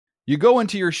You go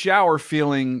into your shower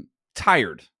feeling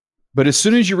tired, but as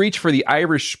soon as you reach for the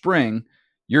Irish Spring,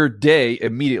 your day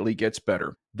immediately gets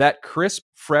better. That crisp,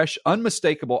 fresh,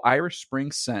 unmistakable Irish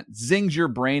Spring scent zings your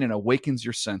brain and awakens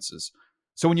your senses.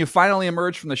 So when you finally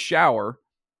emerge from the shower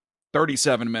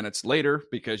 37 minutes later,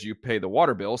 because you pay the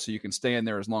water bill so you can stay in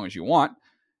there as long as you want,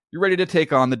 you're ready to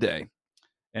take on the day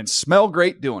and smell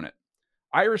great doing it.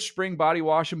 Irish Spring Body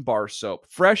Wash and Bar Soap.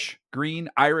 Fresh, green,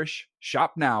 Irish.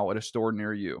 Shop now at a store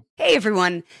near you. Hey,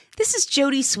 everyone. This is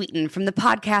Jody Sweeten from the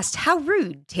podcast How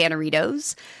Rude,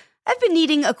 Tanneritos. I've been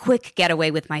needing a quick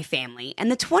getaway with my family,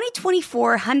 and the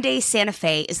 2024 Hyundai Santa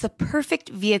Fe is the perfect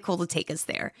vehicle to take us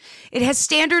there. It has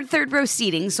standard third-row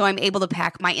seating, so I'm able to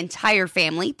pack my entire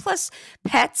family, plus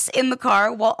pets, in the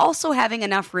car, while also having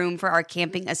enough room for our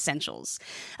camping essentials.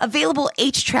 Available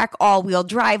H-Track all-wheel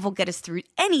drive will get us through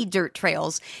any dirt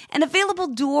trails, and available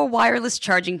dual wireless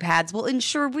charging pads will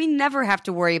ensure we never have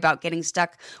to worry about getting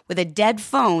stuck with a dead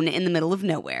phone in the middle of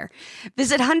nowhere.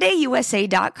 Visit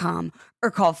HyundaiUSA.com or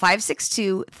call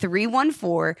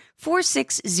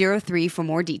 562-314-4603 for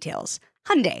more details.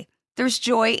 Hyundai, there's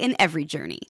joy in every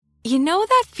journey. You know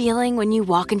that feeling when you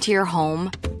walk into your home,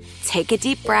 take a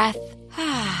deep breath,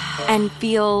 and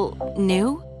feel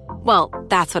new? Well,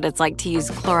 that's what it's like to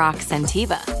use Clorox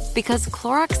Scentiva. Because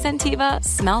Clorox Scentiva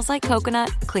smells like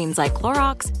coconut, cleans like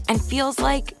Clorox, and feels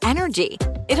like energy.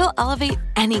 It'll elevate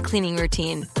any cleaning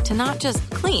routine to not just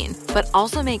clean, but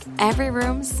also make every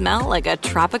room smell like a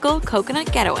tropical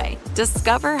coconut getaway.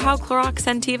 Discover how Clorox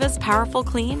Scentiva's powerful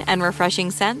clean and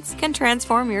refreshing scents can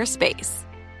transform your space.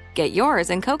 Get yours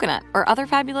in coconut or other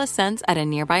fabulous scents at a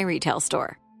nearby retail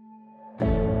store.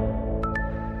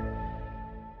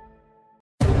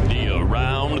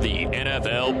 Around the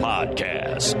NFL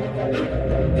podcast.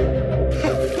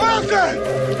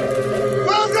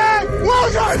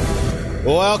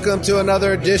 Welcome to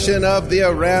another edition of the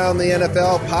Around the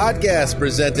NFL podcast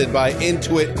presented by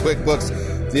Intuit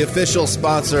QuickBooks, the official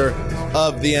sponsor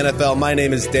of the NFL. My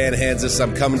name is Dan Hansis.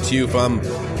 I'm coming to you from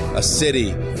a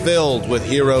city filled with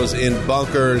heroes in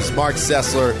bunkers. Mark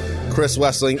Sessler, Chris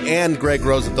Wessling, and Greg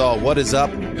Rosenthal. What is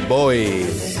up,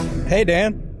 boys? Hey,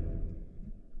 Dan.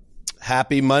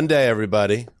 Happy Monday,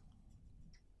 everybody.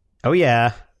 Oh,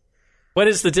 yeah. What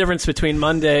is the difference between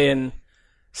Monday and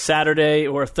Saturday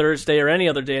or Thursday or any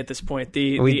other day at this point?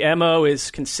 The MO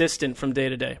is consistent from day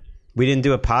to day. We didn't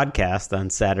do a podcast on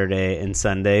Saturday and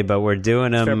Sunday, but we're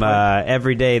doing them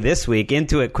every day this week.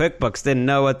 Intuit QuickBooks didn't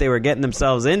know what they were getting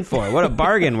themselves in for. What a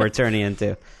bargain we're turning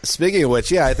into. Speaking of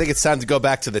which, yeah, I think it's time to go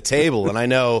back to the table. And I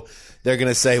know they're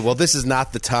going to say, well, this is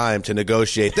not the time to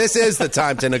negotiate. This is the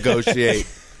time to negotiate.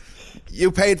 You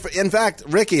paid for, in fact,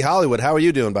 Ricky Hollywood, how are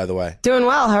you doing, by the way? Doing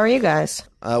well. How are you guys?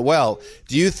 Well,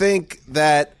 do you think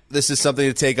that this is something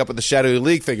to take up with the Shadowy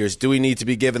League figures? Do we need to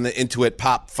be given the Intuit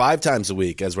Pop 5 times a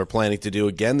week, as we're planning to do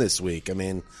again this week? I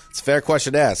mean, it's a fair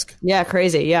question to ask. Yeah,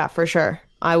 crazy. Yeah, for sure.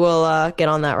 I will get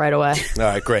on that right away. All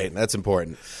right, great. That's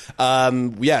important.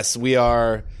 Yes, we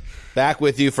are back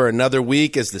with you for another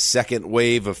week as the second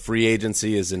wave of free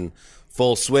agency is in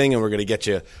full swing, and we're going to get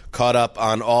you caught up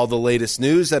on all the latest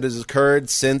news that has occurred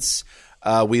since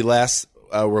we last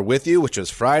were with you, which was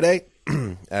Friday.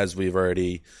 As we've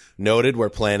already noted, we're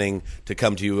planning to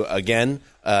come to you again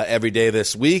every day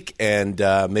this week, and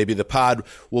maybe the pod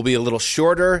will be a little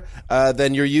shorter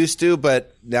than you're used to,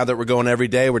 but now that we're going every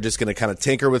day, we're just going to kind of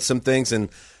tinker with some things and,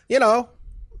 you know,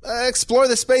 explore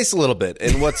the space a little bit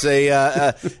in what's in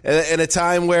a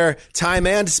time where time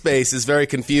and space is very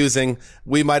confusing.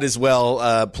 We might as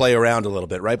well play around a little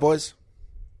bit, right, boys?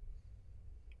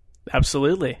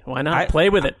 Absolutely. Why not?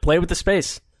 Play with it. Play with the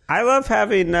space. I love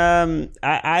having.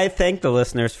 I thank the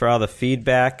listeners for all the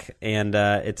feedback, and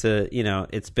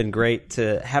it's been great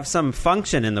to have some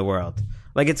function in the world.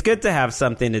 Like, it's good to have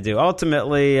something to do.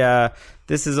 Ultimately,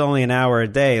 this is only an hour a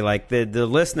day. Like, the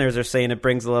listeners are saying it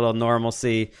brings a little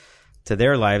normalcy to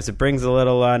their lives. It brings a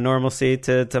little normalcy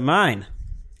to mine.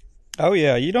 Oh,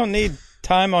 yeah. You don't need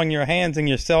time on your hands and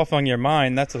yourself on your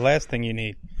mind. That's the last thing you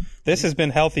need. This has been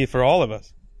healthy for all of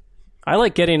us. I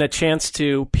like getting a chance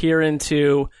to peer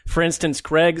into, for instance,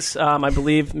 Greg's, I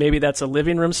believe maybe that's a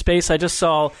living room space. I just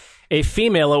saw a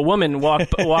woman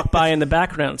walk by in the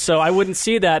background. So I wouldn't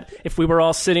see that if we were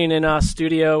all sitting in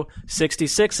Studio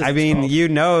 66. I mean, you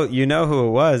know who it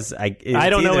was. I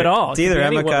don't know at all. It's either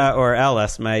Emeka or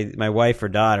Ellis, my wife or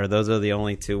daughter. Those are the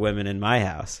only two women in my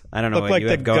house. I don't know what you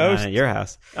have going on at your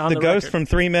house. The ghost from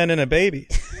 3 Men and a Baby.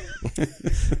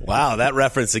 Wow, that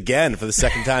reference again for the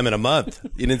second time in a month.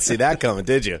 You didn't see that coming,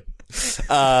 did you?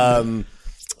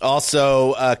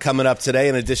 Also, coming up today,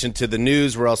 in addition to the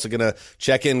news, we're also going to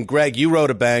check in. Greg, you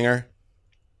wrote a banger.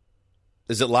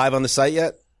 Is it live on the site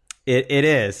yet? It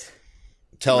is.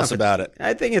 Tell us about it.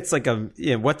 I think it's like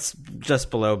what's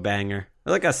just below banger,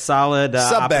 like a solid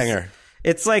sub-banger.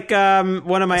 It's like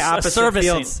one of my opposite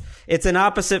fields. It's an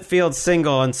opposite field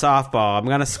single in softball. I'm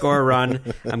gonna score a run.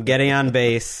 I'm getting on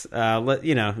base.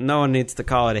 No one needs to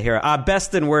call it a hero.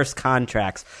 Best and worst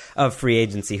contracts of free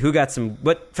agency. Who got some?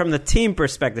 What from the team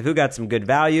perspective? Who got some good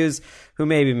values? Who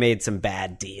maybe made some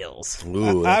bad deals?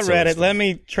 Ooh, I read it. Let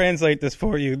me translate this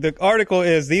for you. The article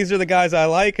is: these are the guys I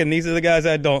like, and these are the guys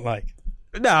I don't like.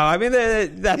 No, I mean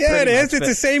that's it is. It's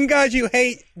the same guys you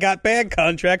hate got bad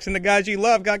contracts, and the guys you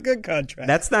love got good contracts.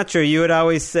 That's not true. You would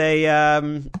always say,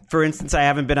 for instance, I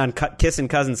haven't been on Kissing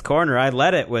Cousins' Corner. I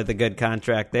led it with a good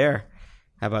contract there.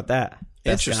 How about that?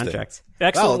 Best Interesting. Contracts.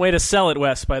 Excellent way to sell it,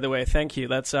 Wes, by the way. Thank you.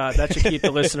 That should keep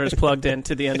the listeners plugged in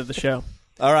to the end of the show.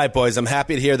 All right, boys. I'm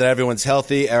happy to hear that everyone's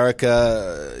healthy.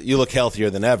 Erica, you look healthier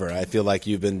than ever. I feel like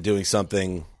you've been doing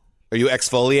something. Are you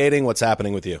exfoliating? What's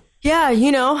happening with you? Yeah,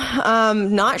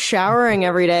 not showering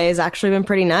every day has actually been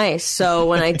pretty nice. So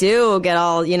when I do get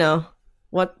all,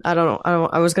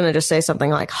 I was going to just say something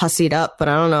like hussied up, but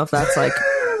I don't know if that's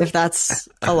if that's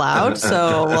allowed.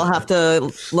 So we'll have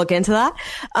to look into that.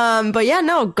 But yeah,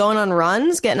 no, going on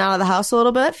runs, getting out of the house a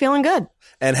little bit, feeling good.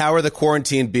 And how are the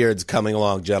quarantine beards coming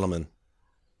along, gentlemen?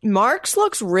 Mark's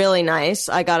looks really nice,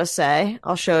 I got to say.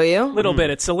 I'll show you. A little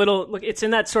bit. It's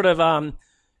in that sort of,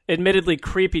 admittedly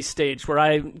creepy stage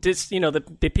where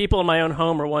the people in my own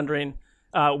home are wondering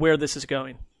where this is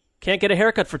going. Can't get a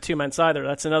haircut for 2 months either.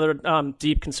 That's another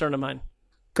deep concern of mine.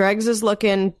 Greg's is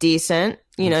looking decent.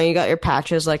 You got your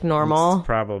patches like normal. It's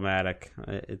problematic.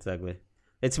 It's ugly.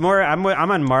 It's more. I'm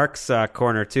on Mark's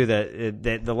corner too.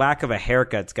 That the lack of a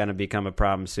haircut's going to become a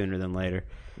problem sooner than later.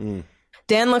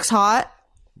 Dan looks hot.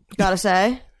 Gotta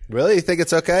say. Really? You think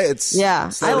it's okay?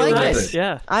 I like nice. it.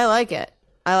 Yeah, I like it.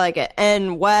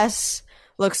 And Wes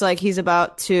looks like he's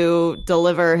about to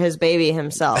deliver his baby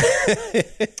himself.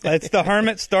 It's the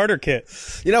Hermit starter kit.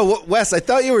 You know what, Wes, I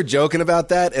thought you were joking about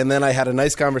that, and then I had a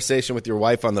nice conversation with your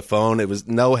wife on the phone. It was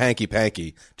no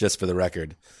hanky-panky, just for the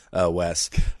record, Wes.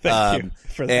 Thank you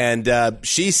for that. And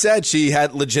she said she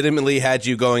had legitimately had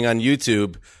you going on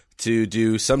YouTube to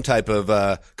do some type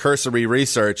of cursory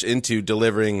research into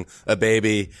delivering a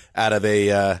baby out of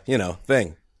a,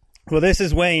 thing. Well, this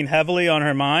is weighing heavily on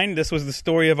her mind. This was the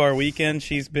story of our weekend.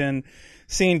 She's been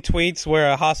seeing tweets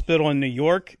where a hospital in New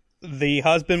York, the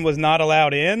husband was not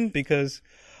allowed in because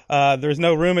there's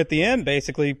no room at the inn,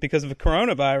 basically, because of the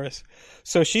coronavirus.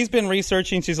 So she's been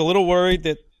researching. She's a little worried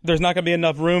that there's not going to be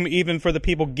enough room even for the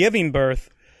people giving birth.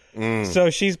 So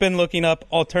she's been looking up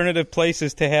alternative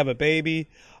places to have a baby.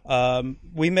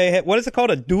 We may have, what is it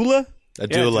called? A doula? A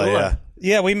doula, yeah.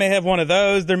 Yeah, we may have one of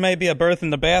those. There may be a birth in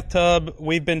the bathtub.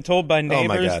 We've been told by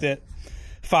neighbors that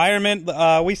firemen.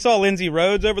 We saw Lindsay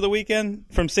Rhodes over the weekend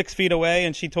from 6 feet away,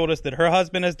 and she told us that her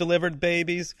husband has delivered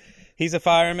babies. He's a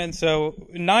fireman, so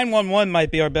 911 might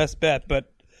be our best bet.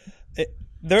 But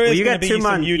there is going to be 2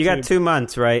 months. You got 2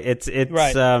 months, right? It's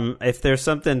right. If there's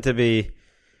something to be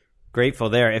grateful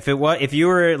there. If you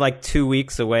were like 2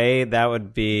 weeks away, that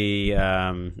would be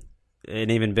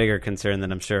an even bigger concern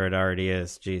than I'm sure it already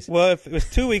is. Jeez. Well, if it was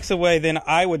 2 weeks away, then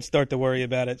I would start to worry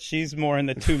about it. She's more in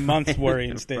the 2 months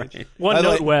worrying stage. Right. One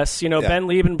note, Wes, Ben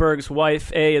Liebenberg's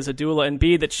wife, A, is a doula, and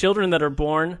B, that children that are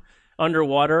born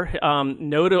underwater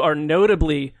are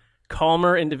notably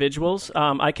calmer individuals.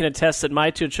 I can attest that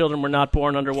my 2 children were not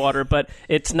born underwater, but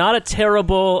it's not a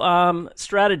terrible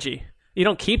strategy. You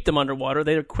don't keep them underwater.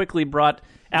 They are quickly brought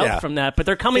out from that, but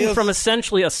they're coming from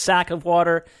essentially a sack of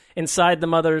water inside the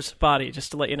mother's body,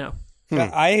 just to let you know.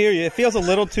 I hear you. It feels a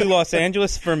little too Los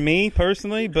Angeles for me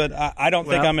personally, but I don't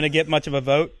think I'm going to get much of a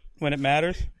vote when it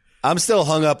matters. I'm still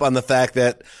hung up on the fact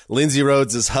that Lindsay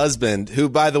Rhodes' husband, who,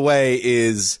 by the way,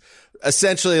 is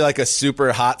essentially like a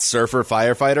super hot surfer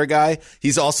firefighter guy,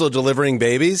 he's also delivering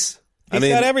babies. He's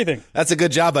got everything. That's a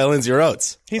good job by Lindsay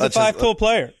Rhodes. He's a 5-tool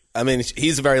player. I mean,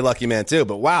 he's a very lucky man, too.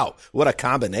 But wow, what a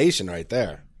combination right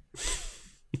there.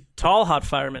 Tall, hot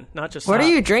fireman, not just What hot.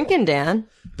 are you drinking, Dan?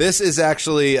 This is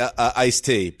actually iced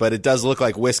tea, but it does look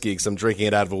like whiskey because I'm drinking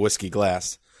it out of a whiskey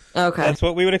glass. Okay. That's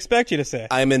what we would expect you to say.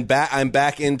 I'm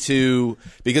back into,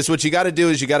 because what you got to do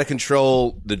is you got to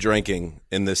control the drinking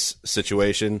in this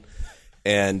situation.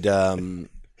 And,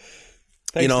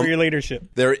 Thanks for your leadership.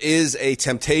 There is a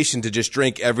temptation to just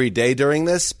drink every day during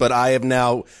this, but I have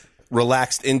now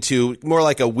relaxed into more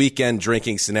like a weekend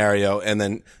drinking scenario and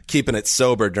then keeping it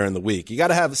sober during the week. You got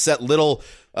to have set little,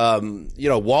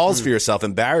 walls for yourself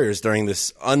and barriers during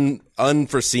this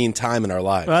unforeseen time in our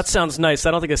lives. Well, that sounds nice.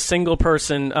 I don't think a single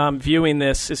person viewing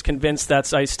this is convinced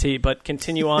that's iced tea, but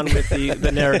continue on with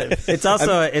the narrative. It's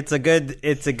also it's a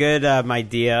good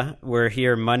idea. We're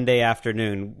here Monday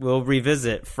afternoon. We'll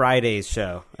revisit Friday's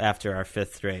show after our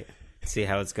fifth straight. See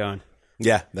how it's going.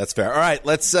 Yeah, that's fair. All right,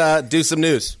 let's do some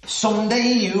news.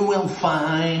 Someday you will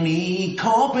find me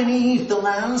caught beneath the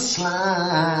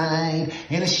landslide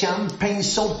in a champagne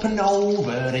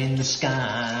supernova in the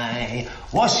sky.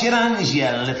 Wash your hands, you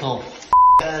little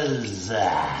f***ers.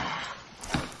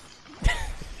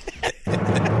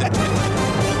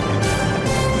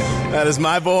 That is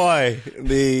my boy,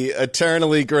 the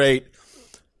eternally great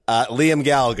Liam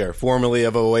Gallagher, formerly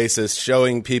of Oasis,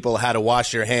 showing people how to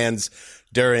wash your hands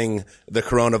during the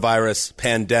coronavirus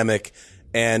pandemic.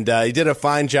 And he did a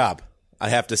fine job, I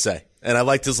have to say. And I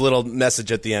liked his little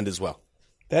message at the end as well.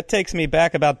 That takes me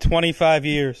back about 25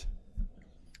 years.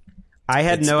 I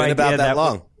had It's no been idea about that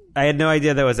long. I had no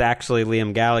idea that was actually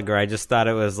Liam Gallagher. I just thought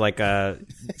it was like a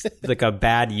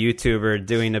bad YouTuber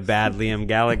doing a bad Liam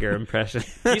Gallagher impression.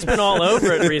 He's been all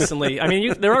over it recently. I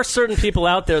mean, there are certain people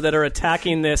out there that are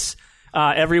attacking this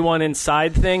everyone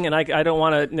inside thing, and I don't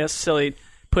want to necessarily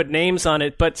put names on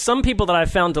it, but some people that I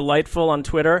found delightful on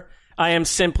Twitter, I am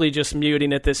simply just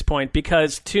muting at this point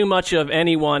because too much of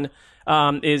anyone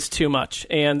is too much.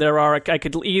 And I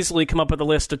could easily come up with a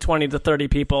list of 20 to 30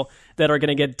 people that are going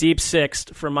to get deep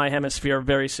sixed from my hemisphere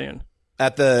very soon.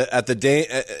 At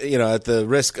the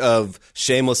risk of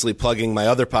shamelessly plugging my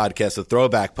other podcast, the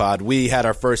Throwback Pod, we had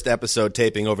our first episode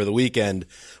taping over the weekend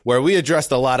where we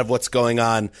addressed a lot of what's going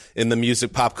on in the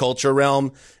music pop culture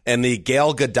realm. And the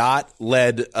Gal Gadot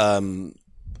led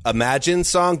Imagine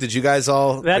song. Did you guys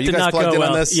all? That are you did guys not plugged go in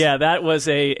well. on this? Yeah, that was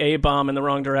a bomb in the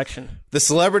wrong direction. The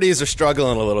celebrities are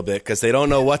struggling a little bit because they don't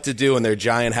know what to do in their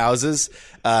giant houses.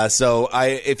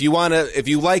 If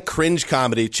you like cringe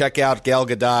comedy, check out Gal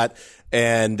Gadot.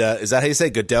 And is that how you say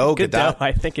Godot? Godot,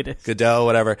 I think it is. Godot,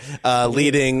 whatever.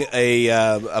 Leading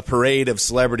a parade of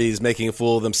celebrities making a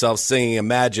fool of themselves, singing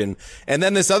Imagine. And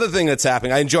then this other thing that's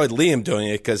happening, I enjoyed Liam doing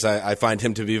it because I find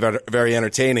him to be very, very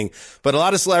entertaining. But a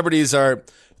lot of celebrities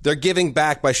they're giving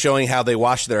back by showing how they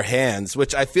wash their hands,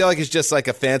 which I feel like is just like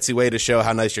a fancy way to show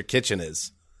how nice your kitchen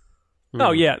is.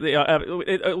 Oh, yeah.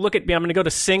 Look at me. I'm going to go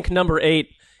to sink number 8.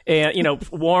 And,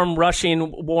 warm,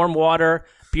 rushing, warm water,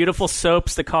 beautiful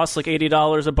soaps that cost like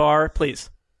 $80 a bar. Please.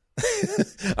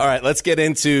 All right, let's get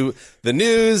into the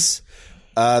news.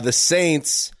 The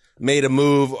Saints made a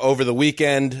move over the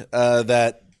weekend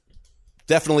that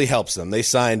definitely helps them. They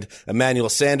signed Emmanuel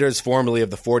Sanders, formerly of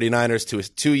the 49ers, to a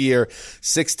 2-year,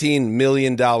 $16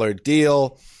 million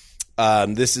deal.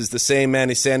 This is the same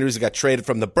Manny Sanders who got traded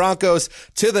from the Broncos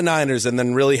to the Niners and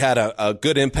then really had a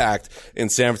good impact in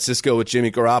San Francisco with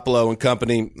Jimmy Garoppolo and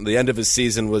company. The end of his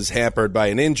season was hampered by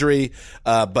an injury,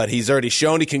 but he's already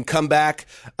shown he can come back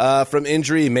from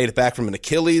injury. He made it back from an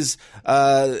Achilles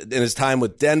in his time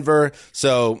with Denver.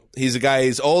 So he's a guy,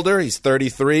 he's older, he's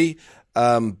 33,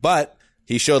 but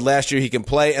he showed last year he can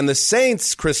play. And the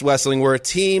Saints, Chris Wesseling, were a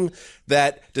team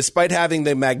that, despite having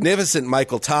the magnificent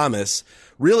Michael Thomas,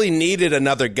 really needed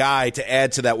another guy to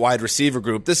add to that wide receiver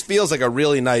group. This feels like a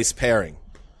really nice pairing.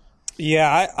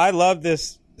 Yeah, I love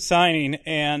this signing,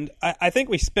 and I think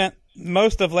we spent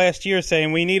most of last year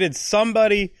saying we needed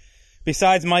somebody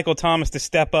besides Michael Thomas to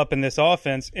step up in this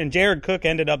offense, and Jared Cook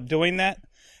ended up doing that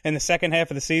in the second half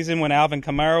of the season when Alvin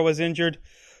Kamara was injured.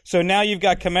 So now you've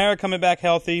got Kamara coming back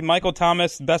healthy, Michael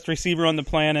Thomas, best receiver on the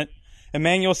planet,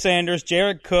 Emmanuel Sanders,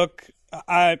 Jared Cook.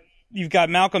 You've got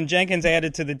Malcolm Jenkins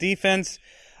added to the defense.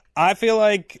 I feel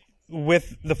like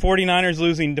with the 49ers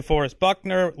losing DeForest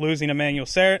Buckner, losing Emmanuel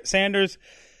Sanders,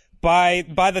 by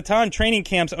the time training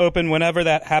camps open, whenever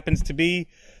that happens to be,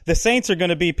 the Saints are going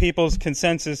to be people's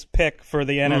consensus pick for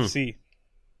the NFC.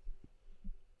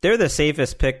 They're the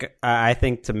safest pick, I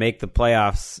think, to make the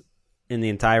playoffs in the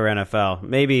entire NFL,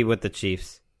 maybe with the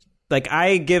Chiefs. Like,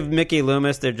 I give Mickey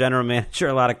Loomis, their general manager,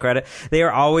 a lot of credit. They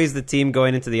are always the team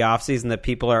going into the offseason that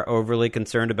people are overly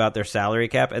concerned about their salary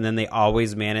cap, and then they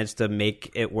always manage to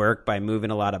make it work by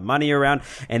moving a lot of money around.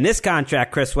 And this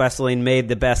contract, Chris Wesseling made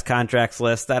the best contracts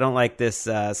list. I don't like this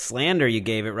slander you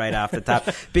gave it right off the top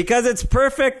because it's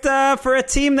perfect for a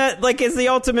team that is the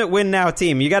ultimate win-now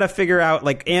team. You got to figure out,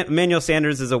 Emmanuel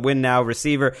Sanders is a win-now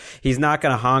receiver. He's not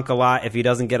going to honk a lot if he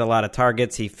doesn't get a lot of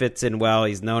targets. He fits in well.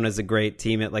 He's known as a great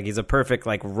teammate. He's a perfect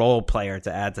role player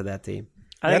to add to that team.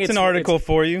 That's an article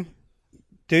for you.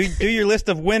 Do your list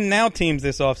of win now teams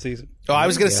this offseason. Oh, I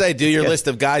was going to say, do your list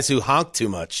of guys who honk too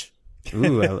much.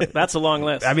 Ooh, That's a long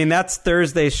list. I mean, that's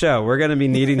Thursday's show. We're going to be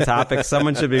needing topics.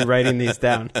 Someone should be writing these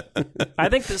down. I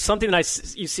think there's something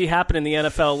that you see happen in the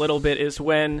NFL a little bit is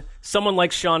when someone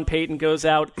like Sean Payton goes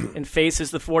out and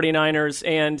faces the 49ers,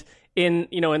 and in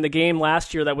the game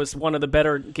last year, that was one of the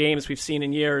better games we've seen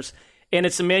in years, and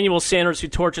it's Emmanuel Sanders who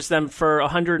torches them for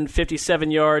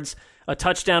 157 yards, a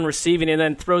touchdown receiving, and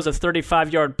then throws a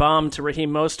 35-yard bomb to Raheem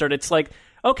Mostert. It's like,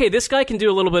 okay, this guy can do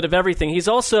a little bit of everything. He's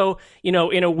also, in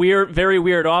a very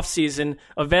weird offseason,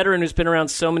 a veteran who's been around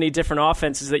so many different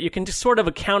offenses that you can just sort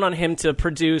of count on him to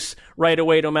produce right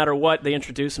away no matter what they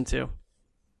introduce him to.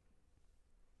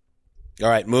 All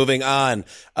right, moving on.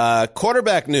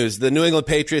 Quarterback news. The New England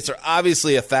Patriots are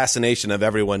obviously a fascination of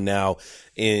everyone now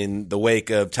in the wake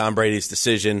of Tom Brady's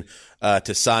decision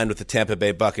to sign with the Tampa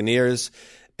Bay Buccaneers.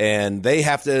 And they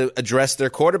have to address their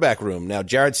quarterback room. Now,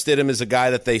 Jarrett Stidham is a guy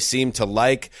that they seem to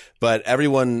like, but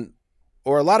everyone,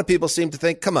 or a lot of people, seem to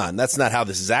think, come on, that's not how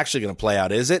this is actually going to play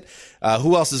out, is it?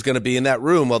 Who else is going to be in that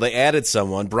room? Well, they added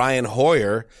someone, Brian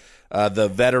Hoyer, the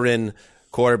veteran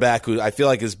quarterback who I feel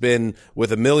like has been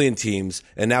with a million teams,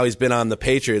 and now he's been on the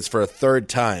Patriots for a third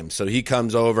time. So he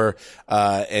comes over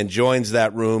and joins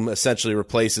that room, essentially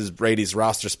replaces Brady's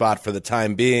roster spot for the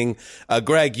time being.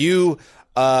 Greg, you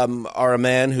are a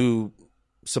man who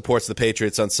supports the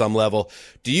Patriots on some level.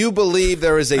 Do you believe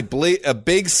there is a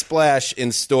big splash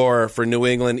in store for New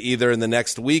England either in the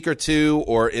next week or two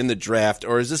or in the draft,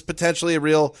 or is this potentially a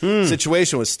real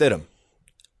situation with Stidham?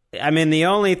 I mean, the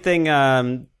only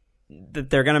thing that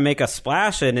they're going to make a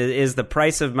splash in is the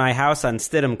price of my house on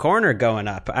Stidham Corner going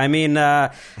up. I mean,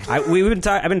 I've been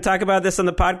talking about this on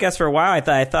the podcast for a while.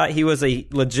 I thought he was a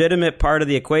legitimate part of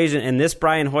the equation, and this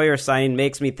Brian Hoyer signing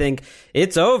makes me think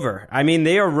it's over. I mean,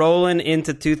 they are rolling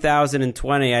into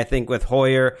 2020, I think, with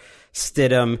Hoyer,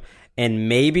 Stidham, and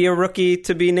maybe a rookie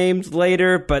to be named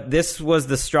later, but this was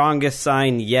the strongest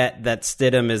sign yet that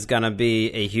Stidham is going to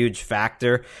be a huge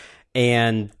factor.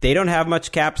 And they don't have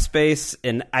much cap space,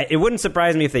 and it wouldn't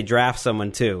surprise me if they draft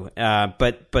someone too.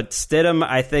 But Stidham,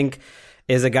 I think,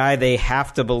 is a guy they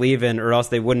have to believe in, or else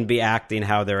they wouldn't be acting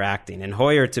how they're acting. And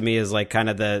Hoyer, to me, is like kind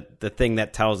of the thing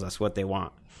that tells us what they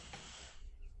want.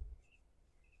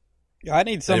 I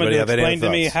need someone to explain to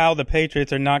me how the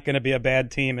Patriots are not going to be a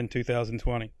bad team in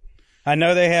 2020. I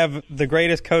know they have the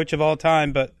greatest coach of all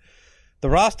time, but the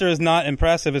roster is not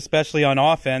impressive, especially on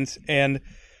offense. And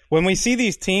when we see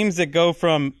these teams that go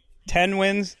from 10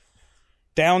 wins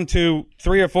down to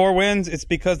 3 or 4 wins, it's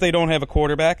because they don't have a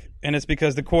quarterback, and it's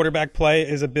because the quarterback play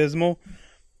is abysmal.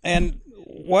 And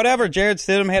whatever, Jarrett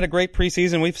Stidham had a great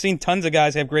preseason. We've seen tons of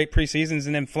guys have great preseasons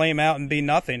and then flame out and be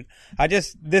nothing.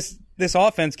 This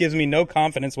offense gives me no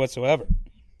confidence whatsoever.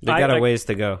 They got a ways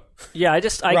to go. Yeah,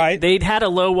 right. They'd had a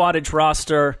low wattage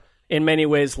roster in many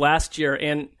ways last year,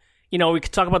 and we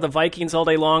could talk about the Vikings all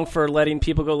day long for letting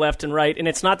people go left and right. And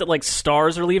it's not that like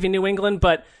stars are leaving New England,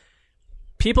 but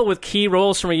people with key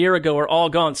roles from a year ago are all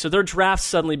gone. So their draft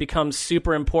suddenly becomes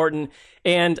super important.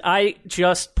 And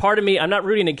part of me, I'm not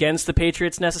rooting against the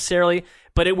Patriots necessarily,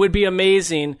 but it would be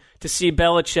amazing to see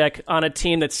Belichick on a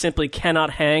team that simply cannot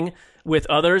hang with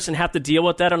others and have to deal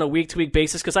with that on a week-to-week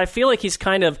basis, because I feel like he's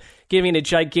kind of giving a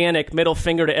gigantic middle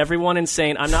finger to everyone and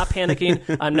saying, I'm not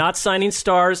panicking, I'm not signing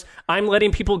stars, I'm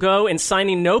letting people go and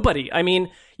signing nobody. I mean,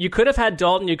 you could have had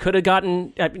Dalton, you could have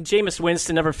gotten Jameis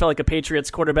Winston never felt like a Patriots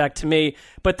quarterback to me,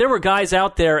 but there were guys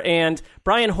out there, and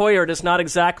Brian Hoyer does not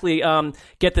exactly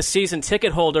get the season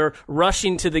ticket holder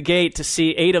rushing to the gate to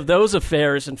see 8 of those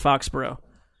affairs in Foxborough.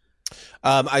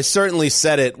 I certainly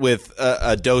said it with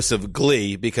a dose of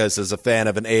glee because as a fan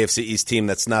of an AFC East team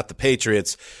that's not the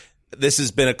Patriots, this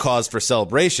has been a cause for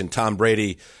celebration, Tom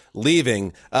Brady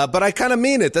leaving. But I kind of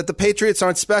mean it, that the Patriots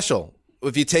aren't special.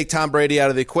 If you take Tom Brady out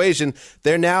of the equation,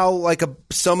 they're now like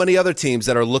so many other teams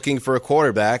that are looking for a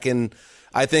quarterback. And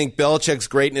I think Belichick's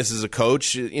greatness as a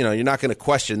coach, you're not going to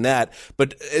question that.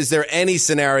 But is there any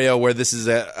scenario where this is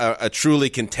a truly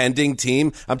contending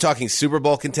team? I'm talking Super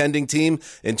Bowl contending team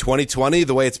in 2020,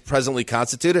 the way it's presently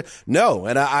constituted? No.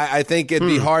 And I think it'd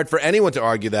be hard for anyone to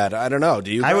argue that. I don't know.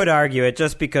 Do you? I would argue it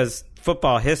just because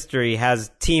football history has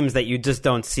teams that you just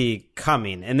don't see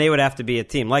coming, and they would have to be a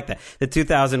team like that. The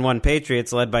 2001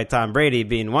 Patriots, led by Tom Brady,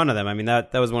 being one of them. I mean,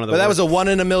 that was one of the. But that was a 1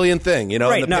 in a million thing,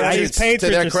 Right? No, Patriots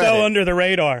are so under the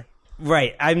radar.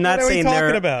 Right. I'm not saying what are we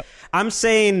talking about? I'm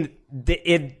saying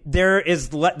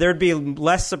there'd be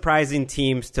less surprising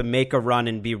teams to make a run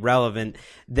and be relevant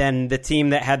than the team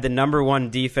that had the number one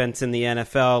defense in the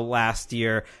NFL last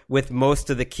year, with most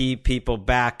of the key people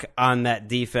back on that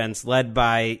defense, led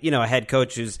by, a head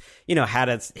coach who's, had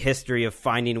a history of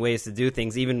finding ways to do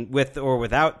things, even with or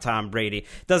without Tom Brady.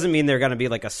 Doesn't mean they're going to be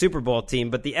like a Super Bowl team,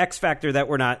 but the X factor that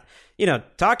we're not,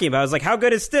 talking about is like, how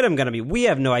good is Stidham going to be? We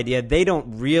have no idea. They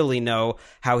don't really know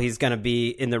how he's going to be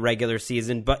in the regular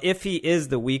season. But if he is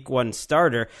the week one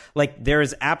starter, like, there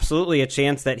is absolutely a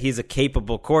chance that he's a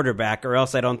capable quarterback, or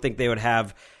else I don't think they would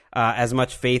have as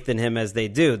much faith in him as they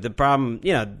do. The problem,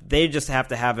 they just have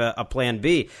to have a plan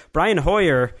B. Brian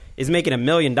Hoyer is making $1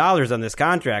 million on this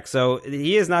contract, so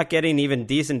he is not getting even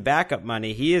decent backup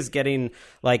money. He is getting,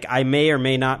 like, I may or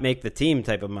may not make the team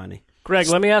type of money. Greg,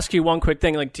 let me ask you one quick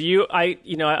thing. Like,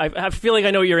 I feel like I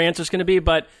know what your answer is going to be,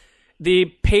 but the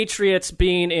Patriots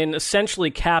being in essentially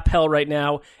cap hell right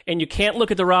now, and you can't look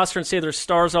at the roster and say there's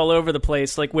stars all over the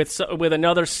place, like with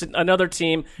another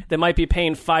team that might be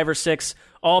paying 5 or 6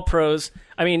 All-Pros.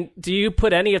 I mean, do you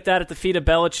put any of that at the feet of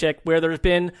Belichick, where there's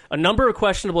been a number of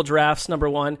questionable drafts, number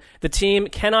one? The team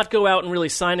cannot go out and really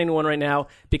sign anyone right now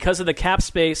because of the cap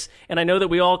space, and I know that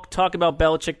we all talk about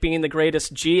Belichick being the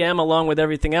greatest GM along with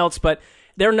everything else, but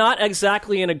they're not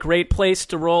exactly in a great place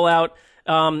to roll out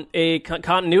a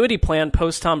continuity plan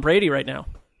post-Tom Brady right now.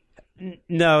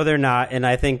 No, they're not, and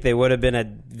I think they would have been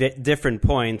at different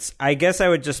points. I guess I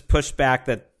would just push back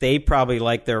that they probably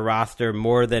like their roster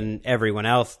more than everyone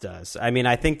else does. I mean,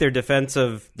 I think their defense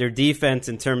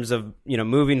in terms of,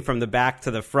 moving from the back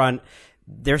to the front,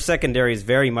 their secondary is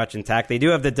very much intact. They do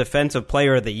have the defensive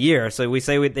player of the year, so we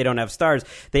say they don't have stars.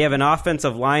 They have an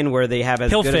offensive line where they have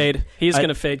He'll fade. He's going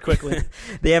to fade quickly.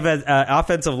 They have an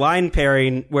offensive line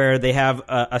pairing where they have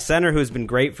a center who's been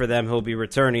great for them, who'll be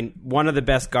returning, one of the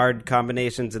best guard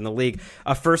combinations in the league,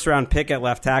 a first-round pick at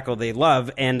left tackle they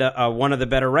love, and one of the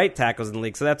better right tackles in the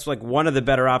league. So that's like one of the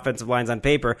better offensive lines on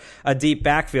paper, a deep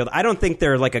backfield. I don't think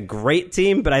they're like a great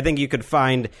team, but I think you could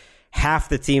find half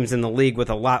the teams in the league with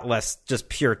a lot less just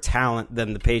pure talent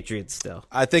than the Patriots still.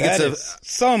 I think it's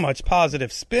so much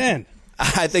positive spin.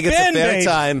 I think it's a fair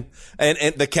time, and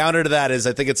the counter to that is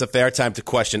I think it's a fair time to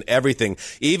question everything.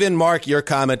 Even, Mark, your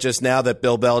comment just now that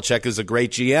Bill Belichick is a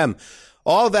great GM,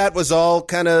 all that was all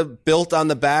kind of built on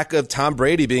the back of Tom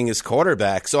Brady being his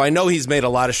quarterback. So I know he's made a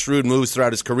lot of shrewd moves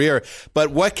throughout his career,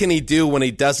 but what can he do when he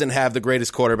doesn't have the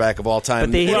greatest quarterback of all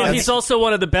time? He's also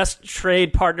one of the best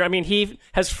trade partners. I mean, he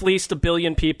has fleeced 1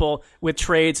 billion people with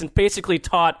trades and basically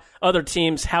taught other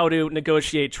teams how to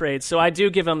negotiate trades. So I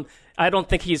do give him. I don't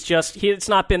think it's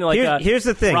not been like here's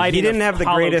the thing. He didn't have the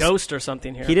greatest ghost or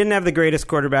something here. He didn't have the greatest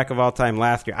quarterback of all time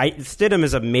last year. Stidham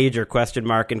is a major question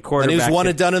mark, and quarterback. And he was one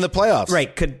and done in the playoffs.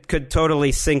 Right, could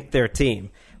totally sink their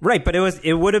team. Right, but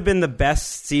it would have been the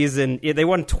best season. They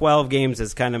won 12 games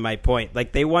is kind of my point.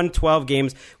 Like, they won 12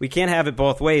 games. We can't have it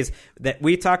both ways. That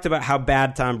we talked about how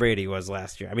bad Tom Brady was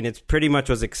last year. I mean, it's pretty much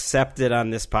was accepted on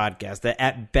this podcast that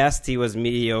at best he was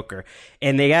mediocre.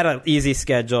 And they had an easy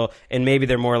schedule, and maybe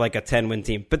they're more like a 10-win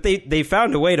team. But they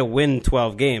found a way to win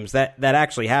 12 games. That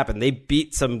actually happened. They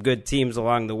beat some good teams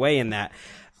along the way in that.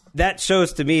 That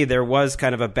shows to me there was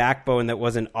kind of a backbone that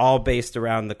wasn't all based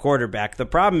around the quarterback. The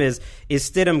problem is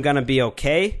Stidham going to be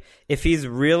okay if he's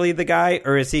really the guy,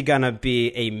 or is he going to be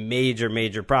a major,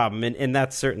 major problem? And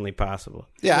that's certainly possible.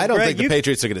 Yeah, I don't think the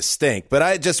Patriots are going to stink,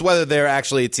 but just whether they're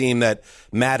actually a team that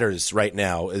matters right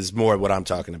now is more what I'm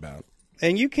talking about.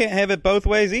 And you can't have it both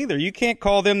ways either. You can't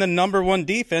call them the number one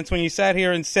defense when you sat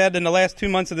here and said in the last 2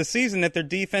 months of the season that their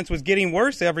defense was getting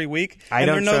worse every week and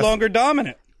they're no longer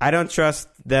dominant. I don't trust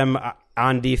them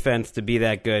on defense to be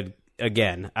that good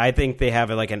again. I think they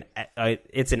have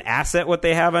it's an asset what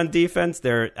they have on defense.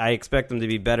 I expect them to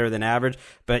be better than average,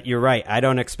 but you're right. I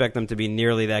don't expect them to be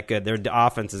nearly that good. Their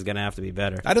offense is going to have to be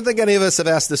better. I don't think any of us have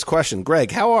asked this question. Greg,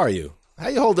 how are you? How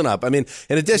are you holding up? I mean,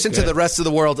 in addition to the rest of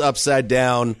the world upside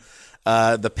down,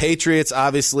 the Patriots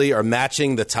obviously are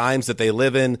matching the times that they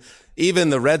live in. Even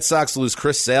the Red Sox lose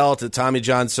Chris Sale to Tommy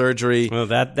John surgery. Well,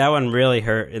 that one really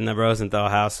hurt in the Rosenthal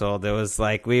household. It was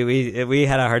like we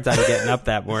had a hard time getting up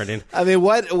that morning. I mean,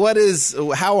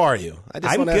 how are you?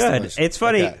 I'm good. It's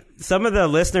funny. Okay. Some of the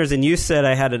listeners, and you said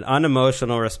I had an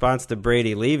unemotional response to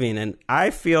Brady leaving, and I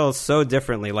feel so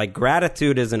differently. Like,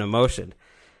 gratitude is an emotion.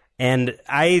 And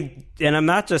I'm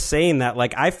not just saying that.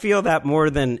 Like, I feel that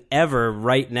more than ever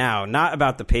right now. Not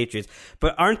about the Patriots,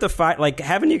 but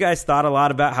haven't you guys thought a lot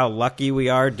about how lucky we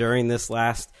are during this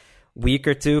last week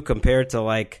or two compared to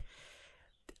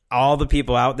all the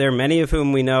people out there, many of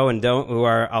whom we know and don't, who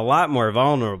are a lot more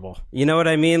vulnerable. You know what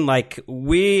I mean? Like,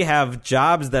 we have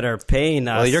jobs that are paying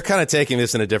us. Well, you're kind of taking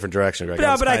this in a different direction, Greg.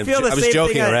 No, but I feel the same thing. I was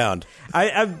joking around.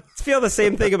 I feel the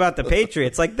same thing about the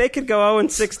Patriots. Like, they could go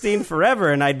 0-16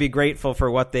 forever, and I'd be grateful for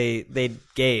what they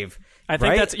gave. I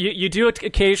think right? that's you do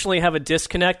occasionally have a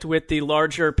disconnect with the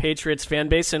larger Patriots fan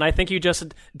base, and I think you just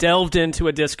delved into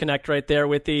a disconnect right there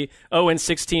with the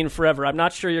 0-16 forever. I'm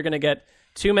not sure you're going to get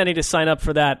too many to sign up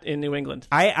for that in New England.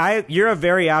 You're a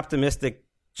very optimistic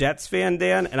Jets fan,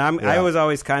 Dan, and I was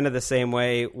always kind of the same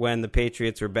way when the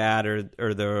Patriots were bad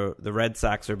or the Red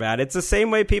Sox were bad. It's the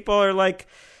same way people are like,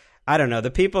 I don't know,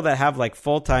 the people that have like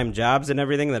full-time jobs and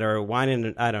everything that are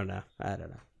whining. I don't know.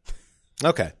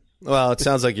 Okay. Well, it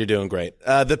sounds like you're doing great.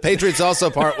 The Patriots also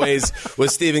part ways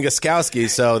with Stephen Gostkowski,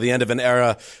 so the end of an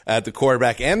era at the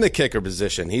quarterback and the kicker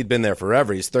position. He'd been there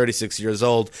forever. He's 36 years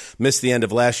old, missed the end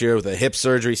of last year with a hip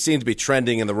surgery, seemed to be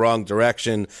trending in the wrong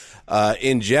direction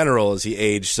in general as he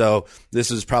aged. So this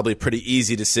was probably a pretty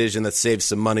easy decision that saved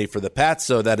some money for the Pats.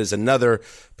 So that is another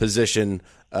position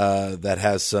that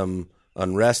has some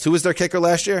unrest. Who was their kicker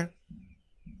last year?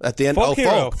 At the end?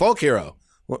 Folk Hero.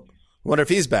 Wonder if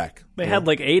he's back. They had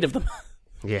like 8 of them.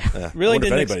 Yeah. Really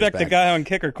didn't expect the guy on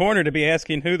kicker corner to be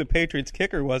asking who the Patriots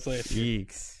kicker was last year.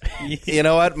 You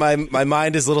know what? My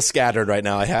mind is a little scattered right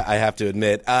now, I have to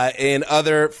admit. In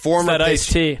other former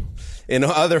Patriots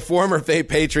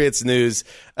news,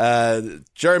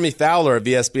 Jeremy Fowler of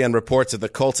ESPN reports that the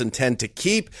Colts intend to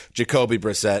keep Jacoby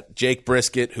Brissett. Jake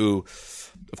Brisket, who,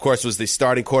 of course, was the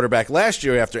starting quarterback last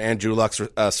year after Andrew Luck's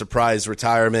surprise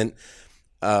retirement,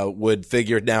 would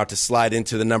figure now to slide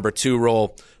into the number 2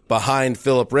 role behind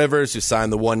Phillip Rivers, who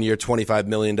signed the 1-year, $25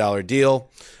 million deal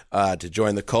to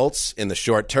join the Colts in the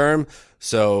short term.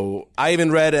 So I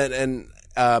even read and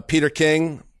Peter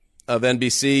King of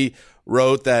NBC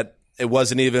wrote that it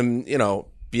wasn't even,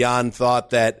 beyond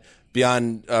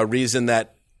reason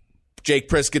that Jake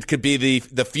Brisket could be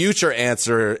the future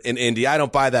answer in Indy. I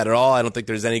don't buy that at all. I don't think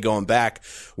there's any going back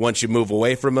once you move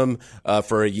away from him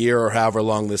for a year or however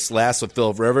long this lasts with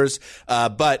Phillip Rivers.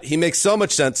 But he makes so much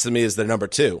sense to me as the number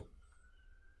 2.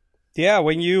 Yeah,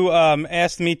 when you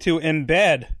asked me to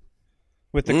embed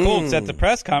with the Colts at the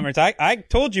press conference, I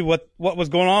told you what was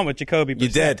going on with Jacoby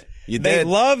Brissett. You did. They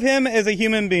love him as a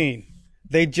human being.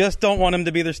 They just don't want him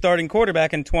to be their starting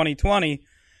quarterback in 2020.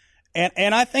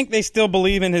 And I think they still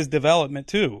believe in his development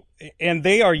too. And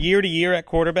they are year to year at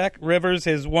quarterback. Rivers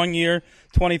is 1 year,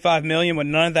 $25 million with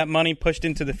none of that money pushed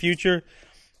into the future.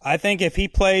 I think if he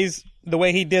plays the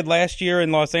way he did last year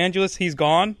in Los Angeles, he's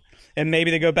gone. And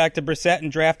maybe they go back to Brissett and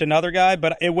draft another guy.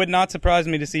 But it would not surprise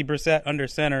me to see Brissett under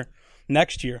center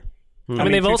next year. I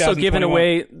mean, they've also given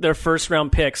away their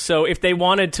first-round picks. So if they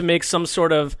wanted to make some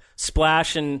sort of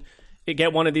splash and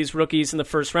get one of these rookies in the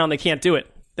first round, they can't do it.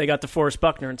 They got DeForest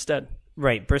Buckner instead.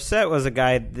 Right. Brissett was a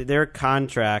guy, their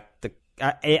contract,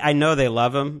 I know they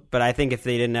love him, but I think if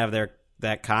they didn't have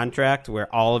that contract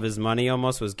where all of his money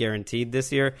almost was guaranteed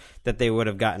this year, that they would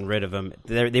have gotten rid of him.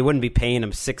 They wouldn't be paying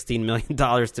him $16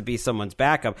 million to be someone's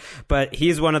backup. But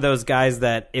he's one of those guys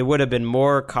that it would have been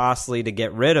more costly to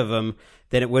get rid of him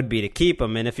than it would be to keep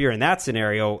him. And if you're in that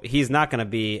scenario, he's not going to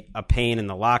be a pain in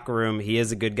the locker room. He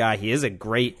is a good guy. He is a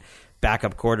great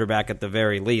backup quarterback at the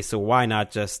very least. So why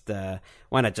not just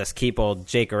keep old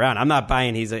Jake around? I'm not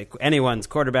buying he's anyone's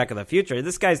quarterback of the future.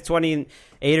 This guy's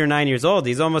 28 or 9 years old.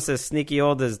 He's almost as sneaky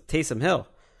old as Taysom Hill.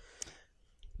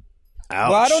 Ouch.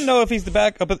 Well, I don't know if he's the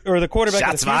backup or the quarterback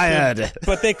Shots of the future, fired.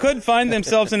 but they could find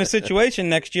themselves in a situation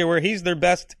next year where he's their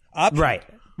best option.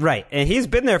 Right. And he's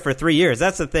been there for 3 years.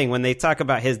 That's the thing. When they talk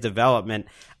about his development,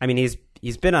 I mean,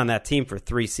 he's been on that team for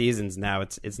 3 seasons now.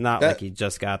 It's not like he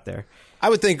just got there. I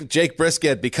would think Jake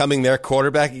Brisket becoming their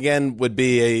quarterback again would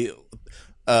be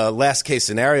a last case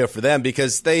scenario for them,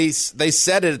 because they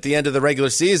said it at the end of the regular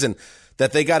season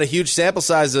that they got a huge sample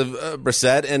size of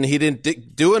Brissett and he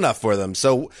didn't do enough for them.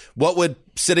 So what would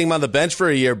sitting him on the bench for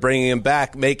a year, bringing him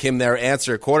back, make him their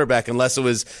answer quarterback, unless it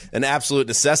was an absolute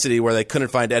necessity where they couldn't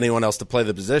find anyone else to play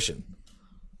the position?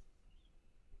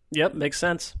 Yep, makes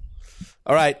sense.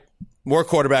 All right, more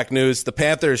quarterback news. The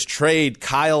Panthers trade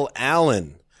Kyle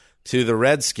Allen to the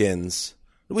Redskins.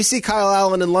 Did we see Kyle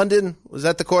Allen in London? Was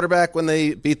that the quarterback when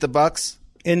they beat the Bucs?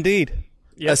 Indeed.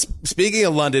 Yep. Speaking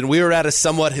of London, we were at a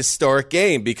somewhat historic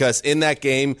game, because in that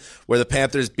game where the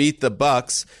Panthers beat the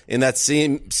Bucs, in that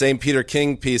same Peter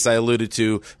King piece I alluded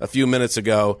to a few minutes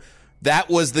ago, that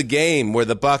was the game where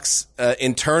the Bucs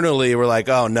internally were like,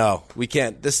 "Oh no, we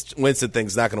can't. This Winston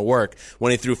thing's not going to work."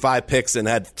 When he threw 5 picks and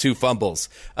had 2 fumbles,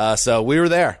 so we were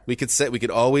there. We could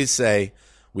always say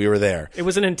we were there. It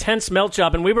was an intense melt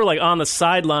job, and we were like on the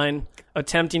sideline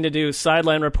attempting to do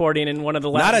sideline reporting in one of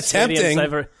the Not last attempting. stadiums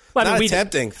ever. Well, Not we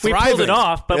attempting. We pulled Thriving. it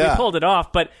off, but Yeah. we pulled it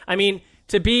off. But, I mean,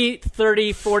 to be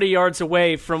 30, 40 yards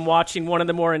away from watching one of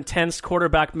the more intense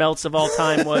quarterback melts of all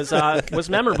time was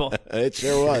memorable. It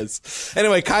sure was.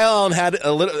 Anyway, Kyle Allen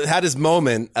had his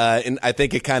moment, and I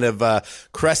think it kind of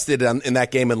crested in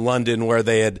that game in London where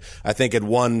they had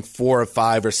won 4 or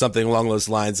 5 or something along those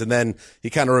lines, and then he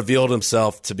kind of revealed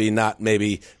himself to be not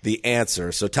maybe the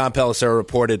answer. So Tom Pelissero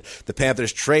reported the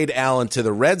Panthers trade Allen to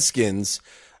the Redskins.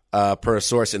 Per a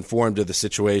source informed of the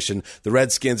situation. The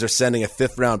Redskins are sending a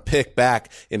 5th-round pick back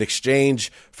in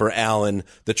exchange for Allen.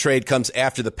 The trade comes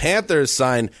after the Panthers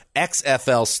sign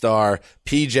XFL star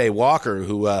P.J. Walker,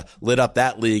 who lit up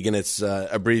that league in its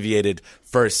abbreviated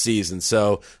first season.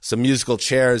 So some musical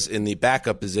chairs in the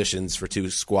backup positions for 2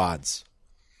 squads.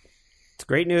 It's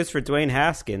great news for Dwayne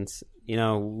Haskins. You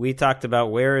know, we talked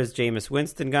about where is Jameis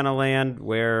Winston going to land,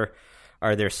 where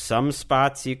are there some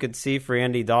spots you could see for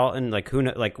Andy Dalton, like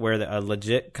where a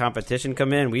legit competition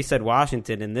come in? We said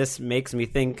Washington, and this makes me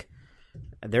think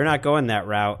they're not going that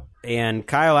route. And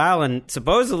Kyle Allen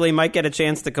supposedly might get a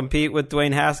chance to compete with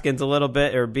Dwayne Haskins a little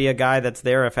bit, or be a guy that's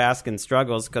there if Haskins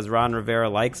struggles because Ron Rivera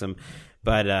likes him.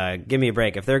 But give me a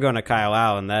break. If they're going to Kyle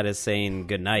Allen, that is saying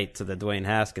goodnight to the Dwayne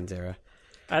Haskins era.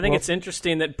 I think it's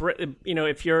interesting that,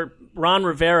 if you're Ron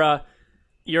Rivera,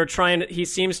 he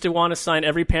seems to want to sign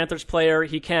every Panthers player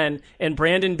he can, and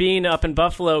Brandon Beane up in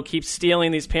Buffalo keeps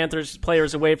stealing these Panthers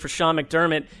players away for Sean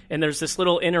McDermott, and there's this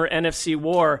little inner NFC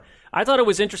war. I thought it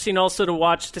was interesting also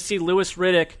to see Louis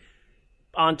Riddick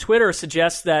on Twitter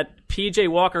suggest that P.J.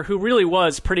 Walker, who really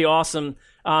was pretty awesome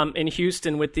in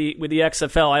Houston with the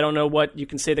XFL, I don't know what you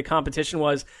can say the competition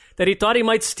was, that he thought he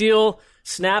might steal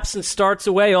snaps and starts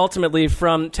away ultimately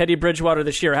from Teddy Bridgewater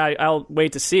this year. I'll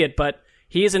wait to see it, but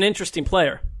he is an interesting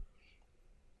player.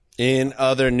 In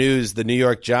other news, the New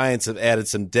York Giants have added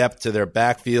some depth to their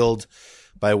backfield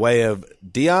by way of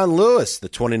Dion Lewis, the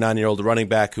 29-year-old running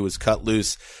back who was cut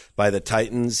loose by the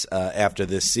Titans after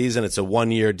this season. It's a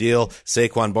 1-year deal.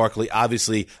 Saquon Barkley,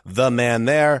 obviously the man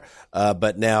there,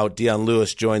 but now Dion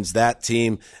Lewis joins that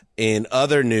team. In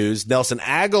other news, Nelson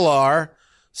Aguilar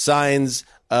signs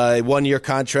a 1-year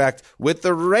contract with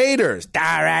the Raiders.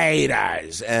 The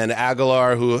Raiders. And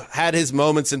Aguilar, who had his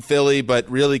moments in Philly, but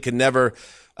really could never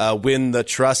win the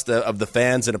trust of the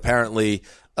fans and apparently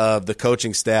of the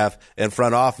coaching staff and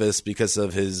front office because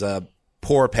of his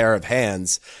poor pair of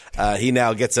hands. He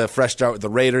now gets a fresh start with the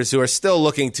Raiders, who are still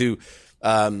looking to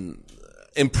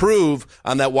improve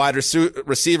on that wide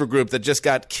receiver group that just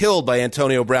got killed by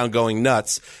Antonio Brown going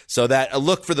nuts. So that a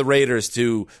look for the Raiders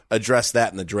to address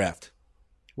that in the draft.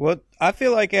 Well, I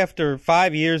feel like after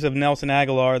 5 years of Nelson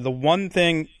Aguilar, the one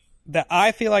thing that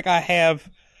I feel like I have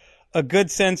a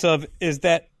good sense of is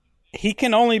that he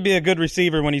can only be a good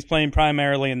receiver when he's playing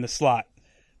primarily in the slot.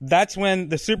 That's when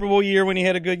the Super Bowl year, when he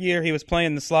had a good year, he was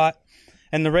playing the slot.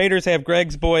 And the Raiders have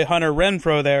Greg's boy Hunter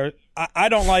Renfrow there. I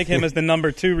don't like him as the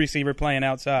number 2 receiver playing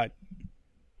outside.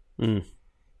 They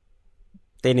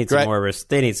need some more.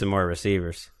 They need some more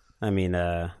receivers. I mean,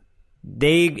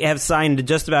 they have signed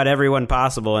just about everyone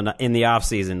possible in the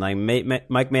offseason. Like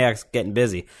Mike Mayock's getting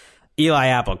busy. Eli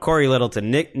Apple, Corey Littleton,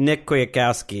 Nick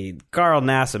Kwiatkowski, Carl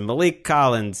Nassib, Malik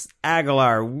Collins,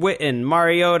 Aguilar, Witten,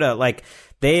 Mariota. Like,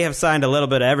 they have signed a little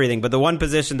bit of everything. But the one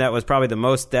position that was probably the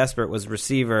most desperate was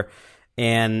receiver.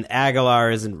 And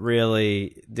Aguilar isn't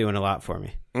really doing a lot for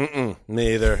me.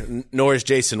 Me either. Nor is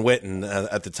Jason Witten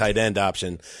at the tight end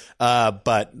option.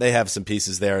 But they have some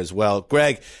pieces there as well.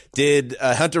 Greg, did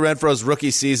Hunter Renfrow's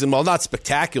rookie season, well, not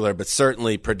spectacular, but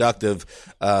certainly productive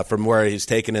from where he's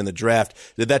taken in the draft,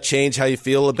 did that change how you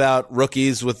feel about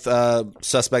rookies with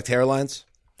suspect hairlines?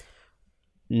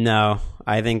 No,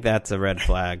 I think that's a red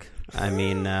flag. I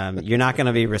mean, you're not going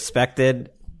to be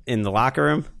respected in the locker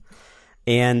room.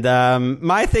 And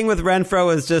my thing with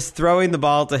Renfrow is just throwing the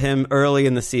ball to him early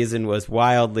in the season was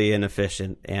wildly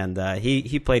inefficient, and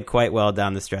he played quite well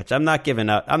down the stretch. I'm not giving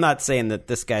up. I'm not saying that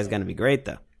this guy's going to be great,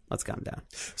 though. Let's calm down.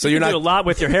 So you do a lot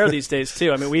with your hair these days,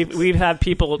 too. I mean, we've had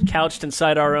people couched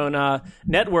inside our own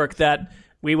network that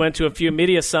we went to a few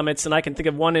media summits, and I can think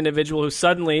of one individual who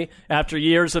suddenly, after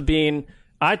years of being,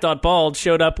 I thought, bald,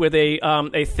 showed up with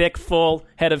a thick, full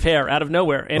head of hair out of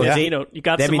nowhere. And you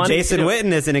got some money. Jason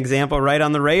Witten is an example right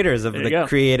on the Raiders of the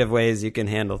creative ways you can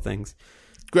handle things.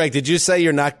 Greg, did you say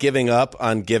you're not giving up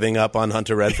on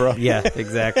Hunter Renfrow? Yeah,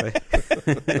 exactly.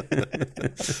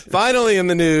 Finally in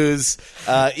the news,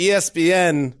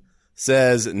 ESPN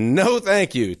says no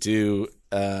thank you to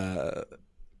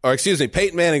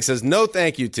Peyton Manning says no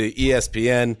thank you to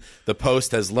ESPN. The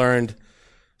Post has learned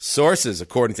Sources,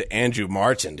 according to Andrew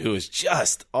Marchand, who is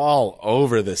just all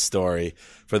over this story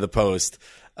for the Post.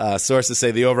 Sources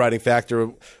say the overriding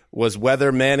factor was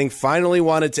whether Manning finally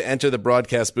wanted to enter the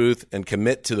broadcast booth and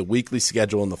commit to the weekly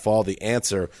schedule in the fall. The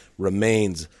answer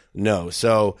remains no.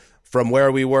 So from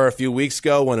where we were a few weeks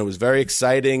ago when it was very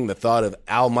exciting, the thought of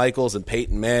Al Michaels and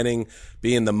Peyton Manning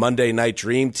being the Monday Night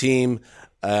Dream Team,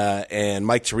 and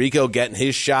Mike Tirico getting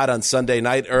his shot on Sunday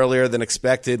night earlier than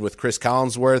expected with Chris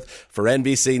Collinsworth for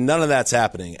NBC. None of that's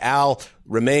happening. Al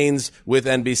remains with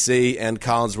NBC and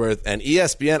Collinsworth and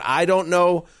ESPN. I don't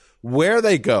know where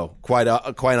they go, quite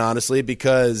honestly,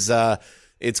 because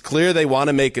it's clear they want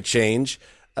to make a change,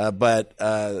 but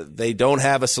they don't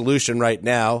have a solution right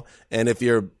now. And if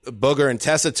you're Booger and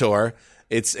Tessitore,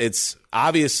 it's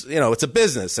obvious, it's a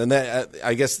business, and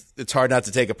I guess it's hard not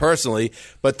to take it personally,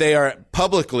 but they are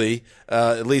publicly,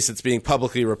 at least it's being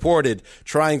publicly reported,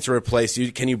 trying to replace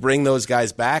you. Can you bring those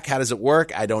guys back? How does it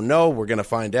work? I don't know. We're going to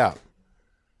find out.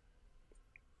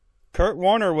 Kurt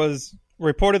Warner was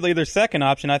reportedly their second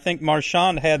option. I think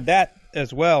Marchand had that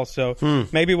as well, so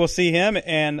maybe we'll see him.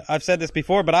 And I've said this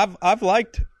before, but I've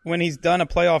liked when he's done a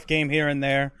playoff game here and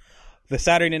there. The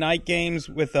Saturday night games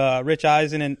with Rich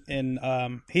Eisen, and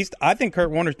I think Kurt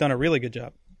Warner's done a really good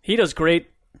job. He does great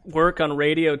work on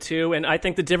radio too, and I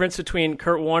think the difference between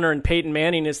Kurt Warner and Peyton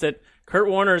Manning is that Kurt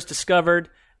Warner has discovered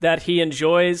that he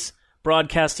enjoys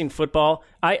broadcasting football.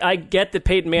 I get that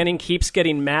Peyton Manning keeps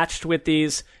getting matched with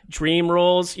these dream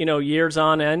roles, years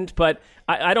on end, but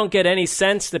I don't get any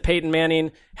sense that Peyton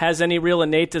Manning has any real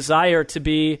innate desire to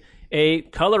be a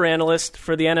color analyst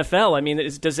for the NFL. I mean,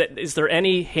 is there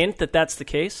any hint that that's the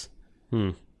case?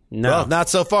 No. Well, not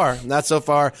so far. Not so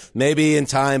far. Maybe in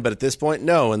time, but at this point,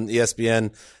 no. And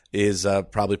ESPN is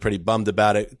probably pretty bummed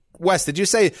about it. Wes, did you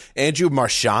say Andrew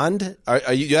Marchand?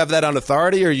 Are you have that on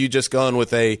authority, or are you just going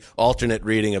with a alternate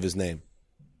reading of his name?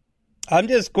 I'm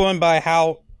just going by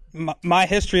how my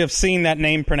history of seeing that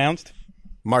name pronounced.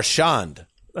 Marchand.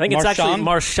 I think it's actually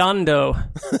Marchando.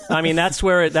 I mean, that's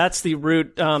the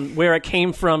root where it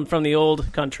came from the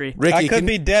old country. Ricky, I could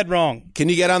be dead wrong. Can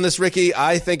you get on this, Ricky?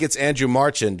 I think it's Andrew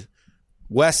Marchand.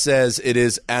 Wes says it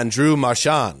is Andrew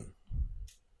Marchand.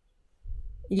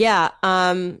 Yeah,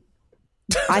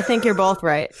 I think you're both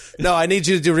right. No, I need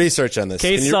you to do research on this.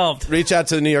 Case solved. Reach out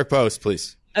to the New York Post,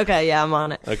 please. Okay, yeah, I'm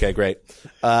on it. Okay, great.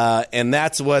 And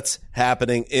that's what's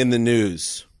happening in the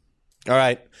news. All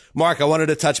right. Mark, I wanted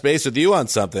to touch base with you on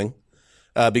something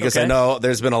because I know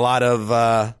there's been a lot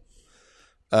of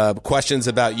questions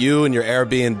about you and your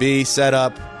Airbnb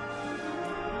setup.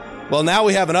 Well, now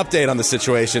we have an update on the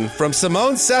situation from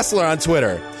Simone Sessler on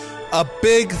Twitter. A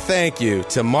big thank you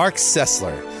to Mark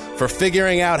Sessler for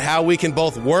figuring out how we can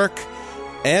both work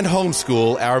and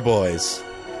homeschool our boys.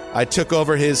 I took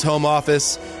over his home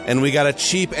office, and we got a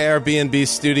cheap Airbnb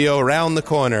studio around the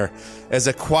corner as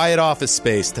a quiet office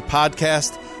space to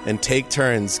podcast and take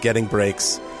turns getting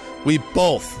breaks. We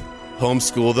both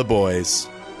homeschool the boys.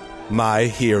 My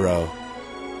hero.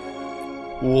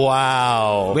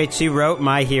 Wow. Wait, she wrote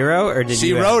My Hero, or did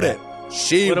she wrote it?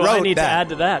 She what wrote do I need that. to add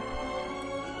to that?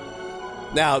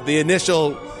 Now, the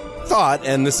initial thought,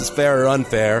 and this is fair or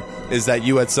unfair, is that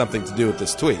you had something to do with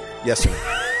this tweet. Yes,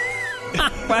 sir.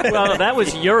 Well, that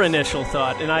was your initial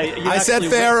thought, and I said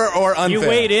fair or unfair. You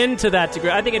weighed into that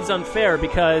degree. I think it's unfair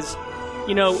because,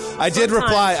 I did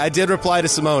reply to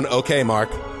Simone. Okay, Mark.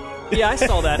 Yeah, I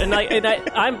saw that, and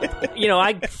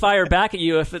I fire back at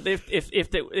you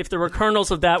if there were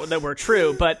kernels of that were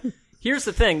true. But here's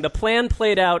the thing: the plan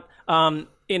played out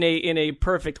in a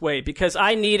perfect way because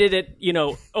I needed it,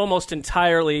 almost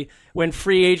entirely when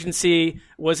free agency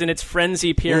was in its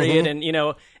frenzy period,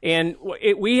 and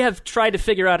we have tried to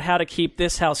figure out how to keep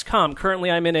this house calm. Currently,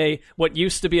 I'm in what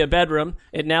used to be a bedroom.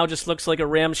 It now just looks like a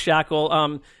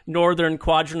ramshackle northern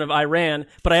quadrant of Iran.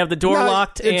 But I have the door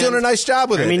locked. You're doing a nice job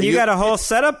with it. I mean, you got a whole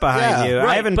setup behind you. Right,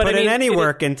 I haven't put in any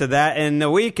work into that in a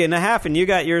week and a half, and you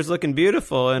got yours looking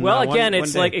beautiful. And again, one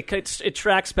it's day. like it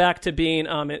tracks back to being,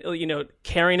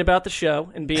 caring about the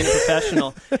show and being a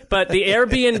professional. But the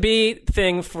Airbnb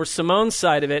thing for Simone's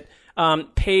side of it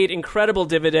paid incredible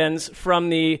dividends from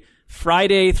the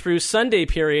Friday through Sunday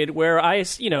period where I,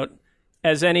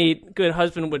 as any good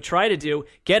husband would try to do,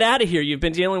 get out of here. You've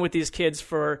been dealing with these kids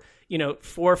for, 4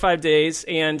 or 5 days.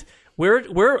 And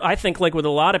we're I think, like with a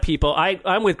lot of people,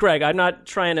 I'm with Greg. I'm not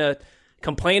trying to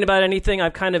complain about anything.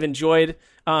 I've kind of enjoyed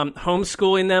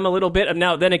homeschooling them a little bit.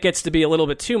 Now, then it gets to be a little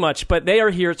bit too much, but they are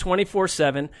here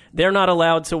 24/7. They're not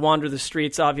allowed to wander the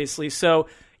streets, obviously. So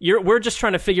we're just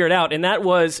trying to figure it out. And that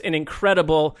was an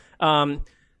incredible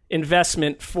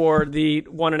investment for the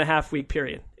 1.5 week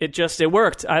period. It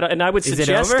worked. I would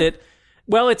suggest it.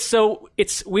 Well,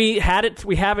 we have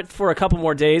it for a couple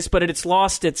more days, but it's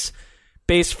lost its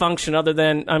base function other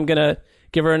than I'm going to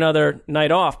give her another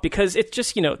night off, because it's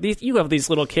just, you have these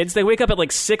little kids. They wake up at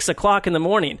like 6 o'clock in the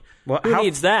morning. Well, Who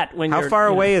needs that? How far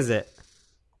away is it?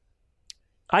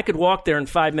 I could walk there in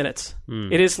 5 minutes.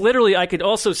 It is literally, I could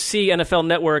also see NFL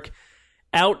Network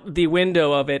out the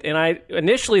window of it, and I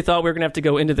initially thought we were going to have to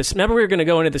go into this. Remember, we were going to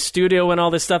go into the studio and all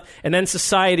this stuff, and then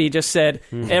society just said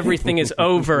everything is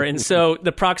over, and so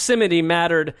the proximity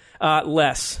mattered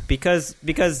less. Because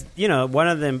one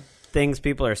of the things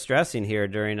people are stressing here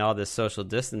during all this social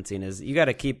distancing is you got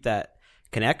to keep that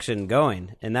connection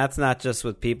going, and that's not just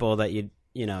with people that you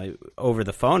over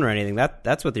the phone or anything.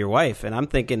 That's with your wife, and I'm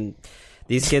thinking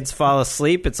these kids fall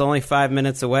asleep. It's only 5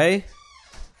 minutes away.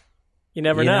 You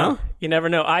never know. You never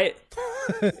know. I'm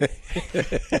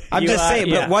just saying,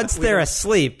 but once they're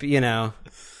asleep,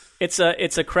 It's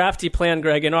a crafty plan,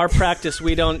 Greg. In our practice,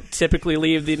 we don't typically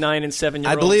leave the 9 and 7 year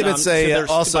olds. I believe it's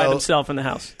also by themselves in the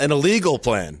house. An illegal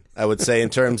plan, I would say, in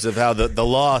terms of how the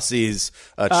law sees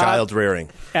child rearing.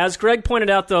 As Greg pointed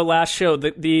out, though, last show,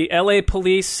 the L.A.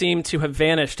 police seem to have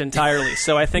vanished entirely.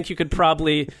 So I think you could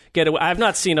probably get away. I've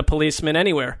not seen a policeman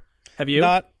anywhere. Have you?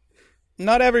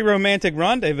 Not every romantic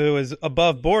rendezvous is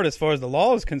above board as far as the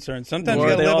law is concerned. Sometimes you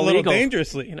got to live a little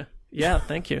dangerously. Yeah,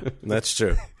 thank you. That's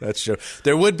true.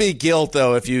 There would be guilt,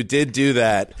 though, if you did do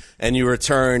that and you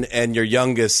return and your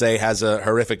youngest, say, has a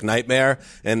horrific nightmare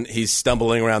and he's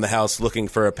stumbling around the house looking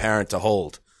for a parent to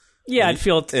hold. Yeah, I'd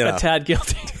feel a tad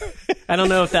guilty. I don't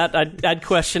know if that I'd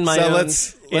question my own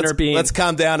inner being. Let's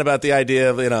calm down about the idea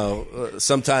of,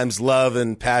 sometimes love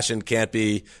and passion can't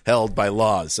be held by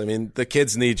laws. I mean, the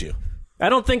kids need you. I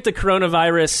don't think the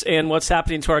coronavirus and what's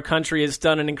happening to our country has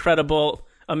done an incredible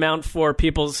amount for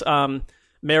people's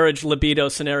marriage libido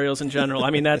scenarios in general. I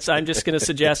mean, I'm just going to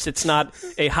suggest it's not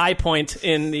a high point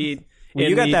in the.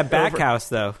 You got that back house,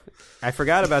 though. I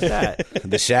forgot about that.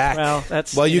 The shack.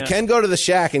 Well, you can go to the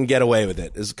shack and get away with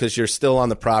it, because you're still on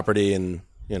the property, and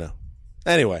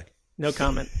Anyway, no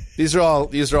comment. These are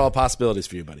all possibilities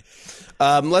for you, buddy.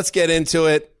 Let's get into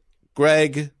it.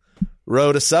 Greg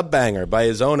wrote a sub-banger by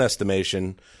his own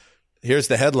estimation. Here's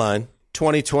the headline: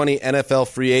 2020 NFL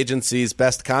free agency's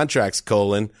best contracts,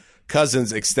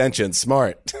 Cousins extension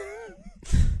smart.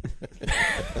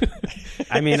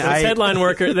 I mean,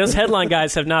 those headline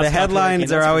guys have not. The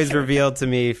headlines working, are always revealed to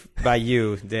me by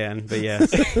you, Dan. But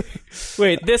yes.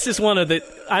 Wait, this is one of the.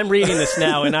 I'm reading this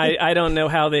now, and I don't know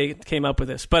how they came up with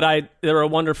this, but they're a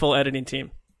wonderful editing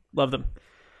team. Love them.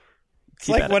 It's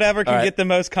like whatever can get the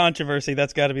most controversy.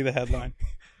 That's got to be the headline.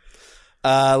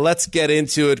 Let's get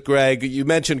into it, Greg. You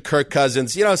mentioned Kirk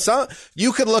Cousins.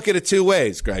 You could look at it two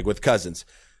ways, Greg, with Cousins.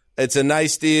 It's a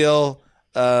nice deal.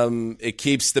 It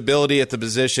keeps stability at the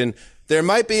position. There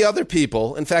might be other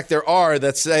people, in fact, there are,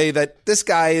 that say that this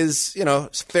guy is,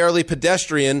 fairly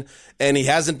pedestrian, and he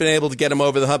hasn't been able to get him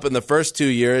over the hump in the first 2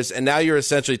 years, and now you're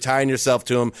essentially tying yourself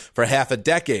to him for half a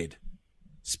decade.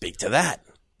 Speak to that.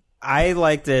 I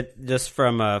liked it just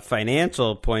from a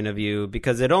financial point of view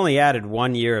because it only added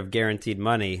 1 year of guaranteed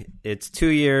money. It's 2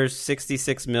 years,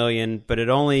 $66 million, but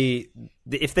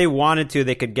if they wanted to,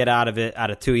 they could get out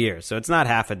of 2 years. So it's not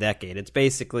half a decade. It's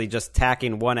basically just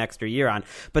tacking one extra year on.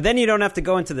 But then you don't have to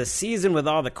go into the season with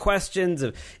all the questions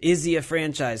of, is he a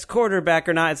franchise quarterback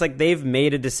or not? It's like they've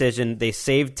made a decision. They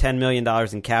saved $10 million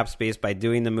in cap space by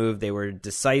doing the move. They were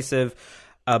decisive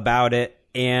about it.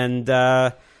 And,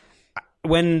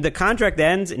 when the contract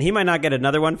ends, and he might not get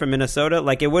another one from Minnesota,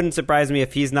 it wouldn't surprise me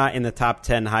if he's not in the top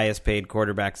 10 highest paid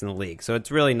quarterbacks in the league. So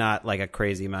it's really not a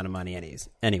crazy amount of money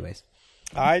anyways.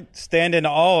 I stand in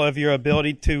awe of your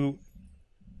ability to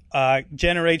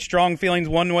generate strong feelings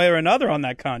one way or another on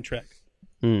that contract.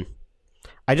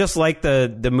 I just like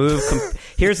the move.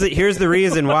 Here's the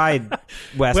reason why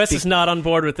Wes is not on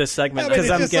board with this segment because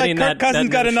I'm getting Kirk Cousins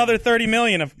got another $30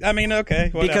 million. Okay,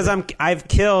 whatever. Because I've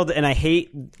killed and I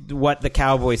hate what the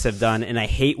Cowboys have done, and I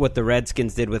hate what the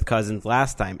Redskins did with Cousins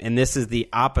last time. And this is the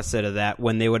opposite of that.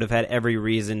 When they would have had every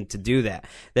reason to do that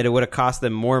it would have cost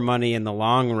them more money in the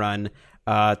long run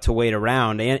to wait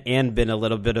around and been a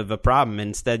little bit of a problem.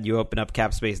 Instead, you open up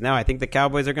cap space now. I think the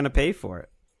Cowboys are going to pay for it.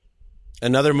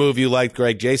 Another move you liked,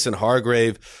 Greg, Jason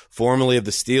Hargrave, formerly of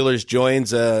the Steelers,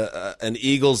 joins an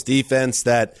Eagles defense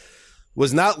that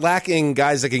was not lacking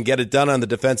guys that can get it done on the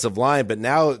defensive line, but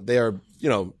now they are,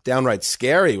 downright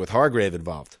scary with Hargrave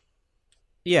involved.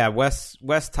 Yeah, Wes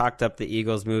talked up the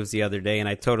Eagles' moves the other day, and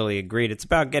I totally agreed. It's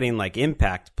about getting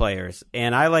impact players,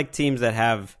 and I like teams that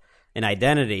have an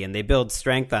identity, and they build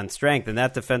strength on strength, and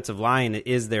that defensive line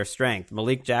is their strength.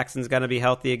 Malik Jackson's going to be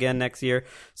healthy again next year,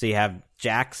 so you have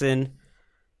Jackson,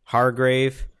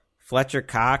 Hargrave, Fletcher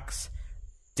Cox,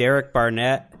 Derek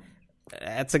Barnett.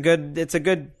 It's a good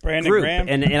Brandon group, Graham.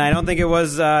 and I don't think it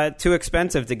was too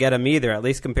expensive to get him either, at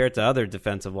least compared to other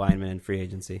defensive linemen in free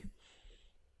agency.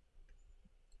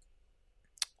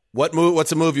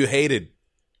 What's a move you hated?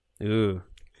 Ooh. What's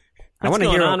I want to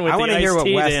hear. going on with I want to the hear iced what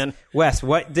tea, Dan? Wes.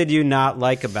 What did you not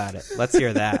like about it? Let's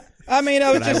hear that. I mean,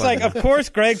 I was But I just wanna like, know. of course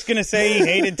Greg's going to say he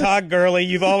hated Todd Gurley.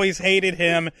 You've always hated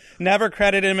him. Never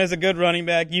credited him as a good running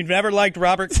back. You've never liked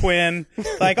Robert Quinn.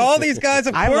 Like, all these guys,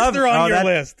 of I course love- they're on oh, your that-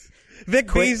 list.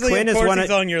 Vic Beasley, Quinn of is course one he's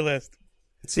of- on your list.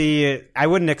 See, I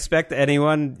wouldn't expect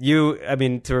anyone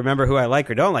to remember who I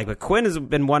like or don't like, but Quinn has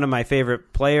been one of my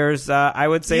favorite players, I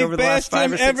would say, You've over the last bashed 5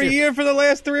 him or 6 every years. year for the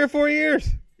last 3 or 4 years.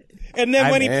 And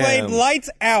then when he Damn. played lights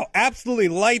out, absolutely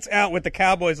lights out with the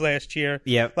Cowboys last year,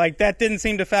 Yep. like that didn't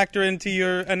seem to factor into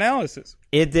your analysis.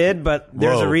 It did, but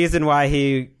there's Whoa. a reason why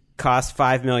he cost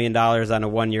 $5 million on a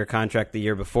 1-year contract the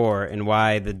year before, and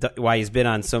why he's been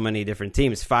on so many different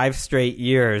teams. 5 straight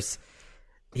years,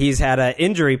 he's had an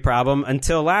injury problem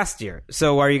until last year.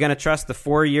 So are you going to trust the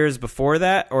 4 years before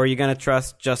that, or are you going to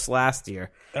trust just last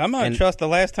year? I'm going to trust the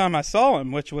last time I saw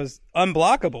him, which was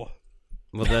unblockable.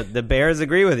 Well, the Bears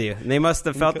agree with you. They must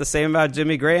have felt the same about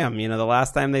Jimmy Graham. You know, the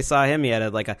last time they saw him, he had a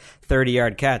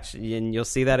 30-yard catch, and you'll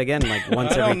see that again like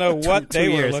once I every don't know what two they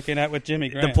were years. looking at with Jimmy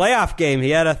The Graham. playoff game,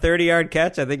 he had a 30-yard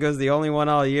catch. I think it was the only one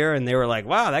all year, and they were like,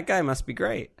 wow, that guy must be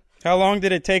great. How long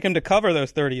did it take him to cover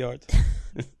those 30 yards?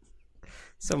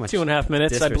 So much 2.5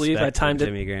 minutes, I believe. I disrespect for timed it.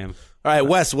 Jimmy Graham. All right,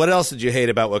 Wes, what else did you hate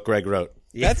about what Greg wrote?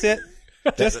 That's it.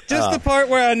 Just the part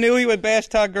where I knew he would bash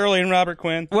Todd Gurley and Robert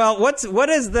Quinn. Well, what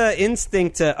is the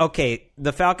instinct to, okay,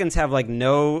 the Falcons have like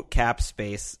no cap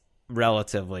space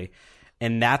relatively,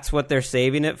 and that's what they're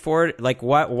saving it for? Like,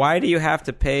 why do you have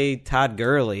to pay Todd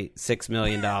Gurley $6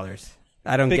 million?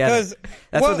 I don't Because get it.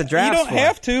 That's what the draft's you don't for.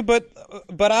 have to,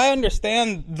 but I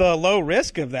understand the low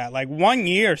risk of that. Like 1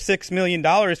 year, $6 million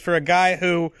for a guy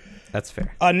who That's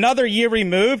fair. another year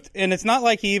removed, and it's not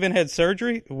like he even had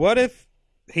surgery. What if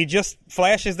he just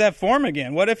flashes that form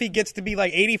again? What if he gets to be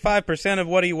like 85% of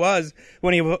what he was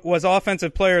when he was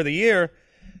Offensive Player of the Year?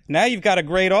 Now you've got a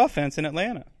great offense in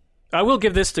Atlanta. I will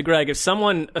give this to Greg. If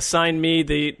someone assigned me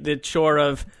the chore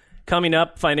of coming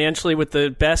up financially with the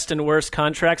best and worst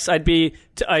contracts, I'd be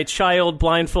a child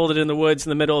blindfolded in the woods in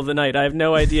the middle of the night. I have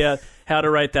no idea how to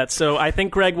write that. So I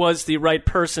think Greg was the right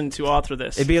person to author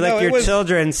this. It'd be like No, it your was-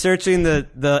 children searching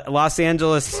the Los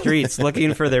Angeles streets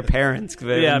looking for their parents.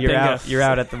 Yeah, bingo. You're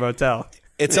out at the motel.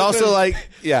 It's also like,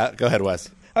 yeah, go ahead, Wes.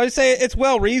 I would say it's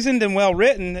well reasoned and well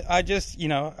written. I just, I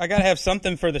got to have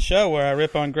something for the show where I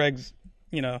rip on Greg's,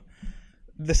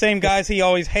 the same guys he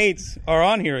always hates are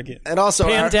on here again. And also,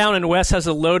 Pan down, and Wes has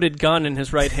a loaded gun in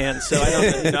his right hand. So I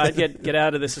don't. I'd get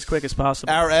out of this as quick as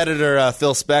possible. our editor,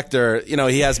 Phil Spector,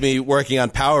 he has me working on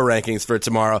power rankings for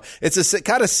tomorrow. It's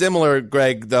kind of similar,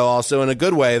 Greg, though, also in a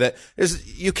good way, that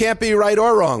you can't be right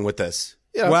or wrong with this.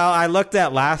 Well, I looked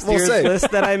at last We'll year's see.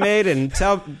 list that I made, and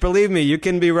believe me, you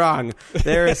can be wrong.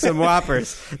 There are some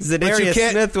whoppers. Zadarius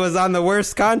can't- Smith was on the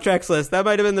worst contracts list. That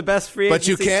might have been the best free But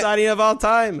you agency can't- signing of all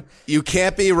time. You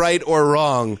can't be right or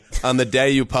wrong on the day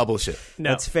you publish it.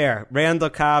 No. That's fair. Randall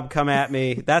Cobb, come at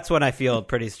me. That's what I feel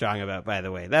pretty strong about, by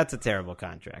the way. That's a terrible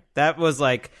contract. That was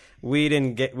like, we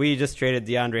just traded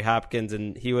DeAndre Hopkins,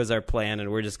 and he was our plan, and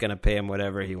we're just going to pay him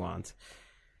whatever he wants.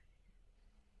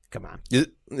 Come on.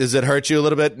 Does it hurt you a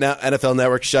little bit? Now NFL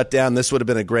Network shut down. This would have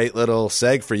been a great little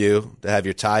seg for you to have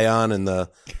your tie on and the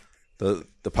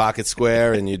pocket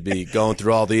square, and you'd be going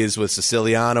through all these with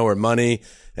Siciliano or money,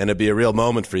 and it'd be a real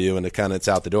moment for you, and it's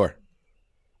out the door.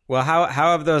 Well, how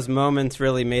have those moments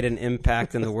really made an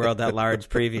impact in the world at large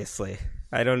previously?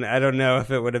 I don't know if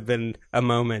it would have been a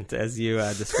moment as you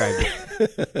described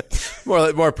it.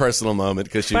 More personal moment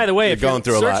because By the way, you're if going you're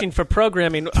through a lot. searching for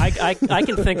programming, I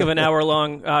can think of an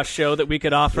hour-long show that we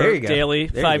could There offer you go. daily,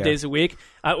 There you 5 go. days a week.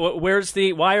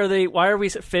 Why are we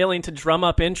failing to drum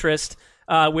up interest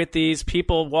with these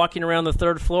people walking around the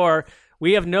third floor?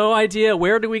 We have no idea.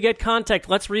 Where do we get contact?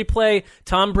 Let's replay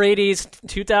Tom Brady's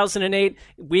 2008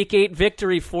 Week 8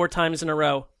 victory 4 times in a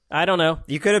row. I don't know.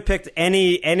 You could have picked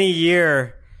any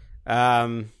year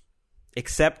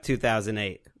except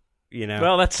 2008.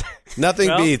 Well, that's Nothing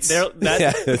well, beats.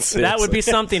 that would be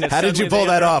something. If How did you suddenly pull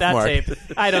they that unearthed off, Mark?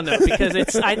 tape. I don't know,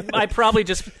 because I probably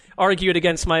just argued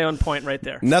against my own point right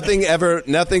there. Nothing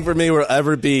for me will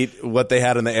ever beat what they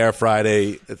had on the air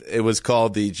Friday. It was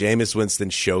called the Jameis Winston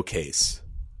Showcase.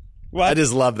 What? I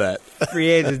just love that. Free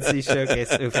agency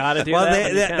showcase. Oof. Gotta do well, that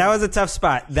when you can. that was a tough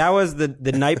spot. That was the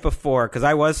night before, because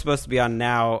I was supposed to be on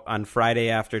Now on Friday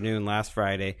afternoon, last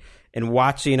Friday, and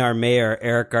watching our mayor,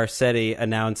 Eric Garcetti,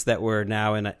 announce that we're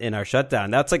now in our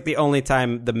shutdown. That's like the only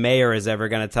time the mayor is ever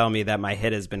going to tell me that my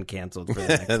hit has been canceled for the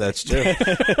next That's true.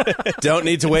 Don't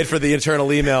need to wait for the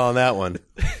internal email on that one.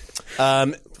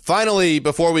 Finally,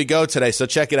 before we go today, so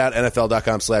check it out,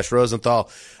 NFL.com/Rosenthal.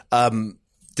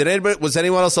 Was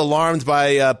anyone else alarmed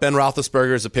by Ben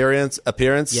Roethlisberger's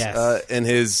appearance? Yes. In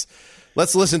his.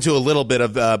 Let's listen to a little bit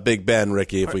of Big Ben,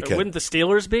 Ricky, if we could. Wouldn't the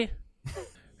Steelers be?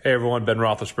 Hey everyone, Ben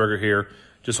Roethlisberger here.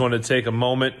 Just wanted to take a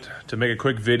moment to make a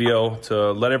quick video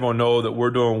to let everyone know that we're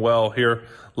doing well here,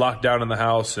 locked down in the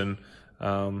house, and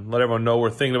let everyone know we're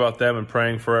thinking about them and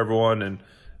praying for everyone. And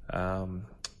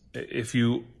if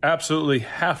you absolutely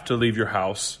have to leave your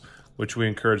house, which we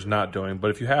encourage not doing, but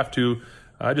if you have to,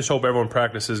 I just hope everyone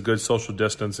practices good social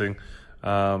distancing,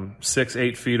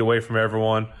 6-8 feet away from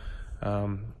everyone.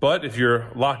 But if you're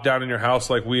locked down in your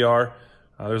house like we are,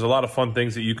 there's a lot of fun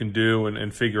things that you can do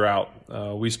and figure out.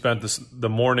 We spent the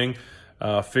morning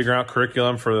figuring out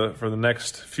curriculum for the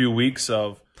next few weeks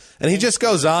of. And he just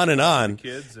goes on and on,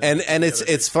 and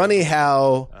it's funny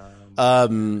how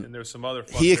and there's some other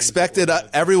he expected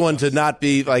everyone to not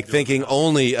be like thinking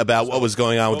only about what was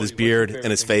going on with his beard and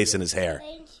his face and his hair.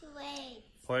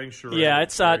 Yeah,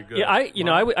 it's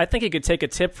I think he could take a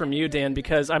tip from you, Dan,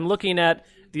 because I'm looking at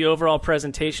the overall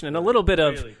presentation, and a little bit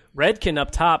of Redkin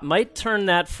up top might turn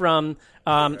that from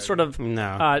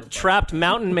trapped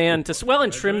mountain man to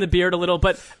and trim the beard a little.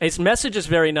 But his message is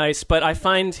very nice, but I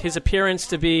find his appearance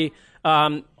to be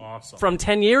awesome. From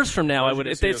 10 years from now. I would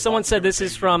if someone said this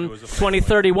is from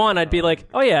 2031, I'd be like,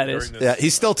 oh yeah, it is. Yeah,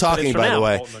 he's still talking, by the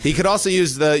way. He could also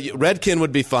use the Redkin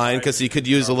would be fine because he could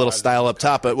use a little style up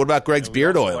top. But what about Greg's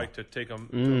beard oil? Like to take a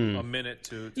minute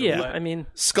to I mean,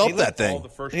 sculpt that thing.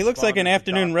 He looks like an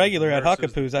afternoon regular at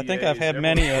Huckapoo's. I think I've had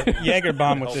many a Jaeger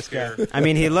bomb with this guy. I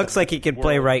mean, he looks like he could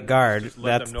play right guard.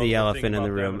 That's the elephant in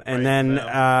the room. And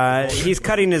then he's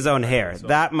cutting his own hair.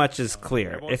 That much is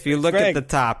clear. If you look at the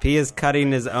top, he is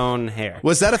cutting his own hair.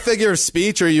 Was that a figure of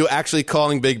speech, or are you actually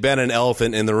calling Big Ben an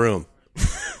elephant in the room?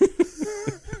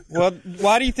 Well,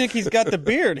 why do you think he's got the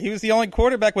beard? He was the only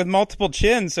quarterback with multiple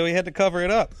chins, so he had to cover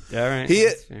it up. All right. He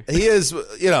is,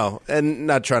 and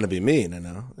not trying to be mean,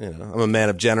 I'm a man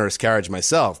of generous carriage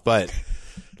myself, but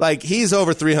like he's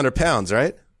over 300 pounds,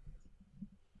 right?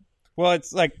 Well,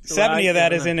 it's like 70 of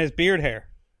that is in his beard hair.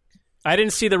 I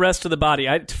didn't see the rest of the body.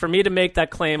 For me to make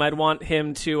that claim, I'd want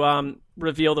him to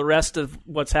reveal the rest of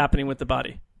what's happening with the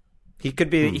body. He could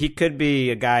be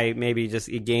a guy, maybe just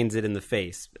he gains it in the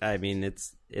face. I mean,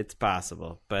 it's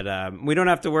possible. But we don't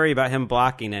have to worry about him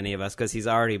blocking any of us because he's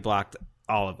already blocked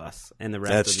all of us and the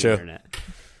rest of the internet.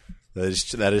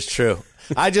 That is true.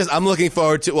 I'm looking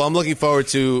forward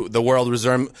to the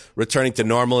world returning to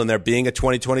normal and there being a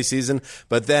 2020 season.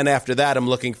 But then after that, I'm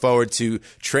looking forward to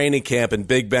training camp and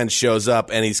Big Ben shows up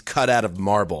and he's cut out of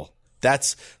marble.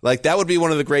 That would be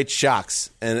one of the great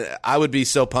shocks, and I would be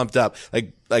so pumped up,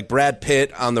 like Brad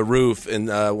Pitt on the roof in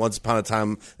Once Upon a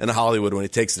Time in Hollywood when he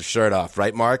takes the shirt off,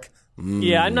 right, Mark?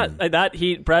 Yeah, I'm not that.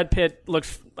 Brad Pitt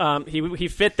looked. He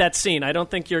fit that scene. I don't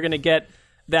think you're going to get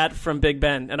that from Big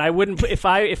Ben, and I wouldn't. If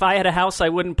I had a house, I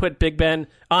wouldn't put Big Ben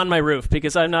on my roof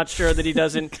because I'm not sure that he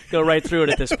doesn't go right through it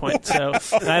at this point. So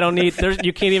I don't need.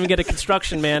 You can't even get a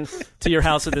construction man to your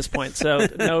house at this point. So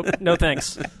no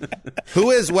thanks.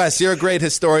 Who is Wes? You're a great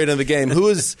historian of the game. Who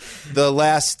is the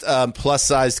last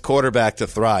plus-sized quarterback to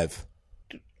thrive?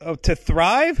 Oh, to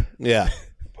thrive? Yeah.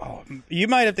 Oh, you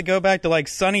might have to go back to like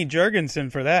Sonny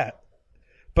Jurgensen for that.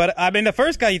 But I mean, the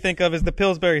first guy you think of is the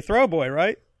Pillsbury Throwboy,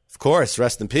 right? Of course,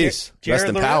 rest in peace. Jared rest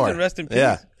in Lorenzen, power. Rest in peace.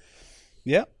 Yeah.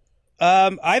 Yep.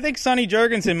 I think Sonny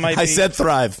Jurgensen might be. I said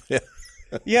thrive. Yeah.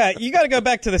 Yeah, you got to go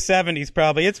back to the 70s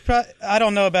probably. I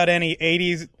don't know about any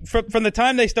 80s. From the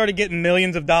time they started getting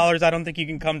millions of dollars, I don't think you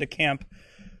can come to camp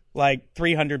like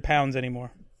 300 pounds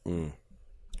anymore.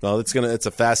 Well, it's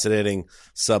a fascinating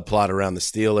subplot around the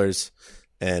Steelers.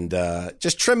 And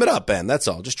just trim it up, Ben. That's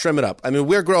all. Just trim it up. I mean,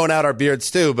 we're growing out our beards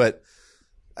too, but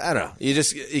I don't know.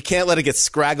 You can't let it get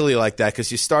scraggly like that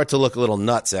because you start to look a little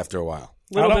nuts after a while.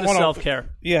 A little bit of self-care.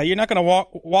 Yeah, you're not going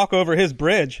to walk over his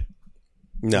bridge.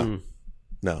 No.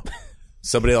 No.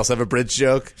 Somebody else have a bridge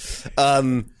joke?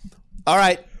 All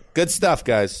right. Good stuff,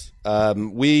 guys.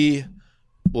 We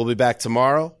will be back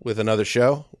tomorrow with another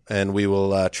show, and we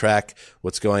will track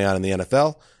what's going on in the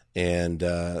NFL. And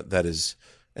that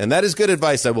is good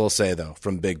advice, I will say, though,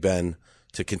 from Big Ben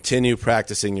to continue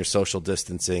practicing your social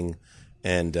distancing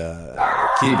and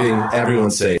keeping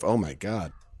everyone safe. Oh, my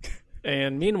God.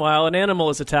 And meanwhile, an animal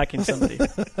is attacking somebody.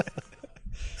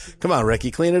 Come on,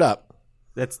 Ricky, clean it up.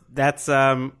 That's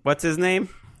what's his name?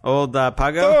 Old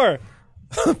Puggo? Thor.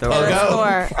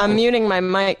 Or I'm muting my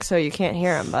mic so you can't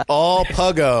hear him. But all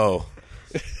Puggo.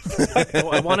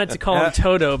 I wanted to call him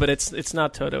Toto, but it's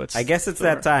not Toto. I guess it's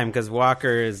that time because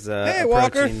Walker is Hey,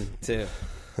 Walker. approaching too.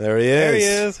 There he is. There he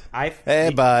is. Hey,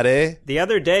 buddy. The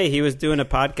other day, he was doing a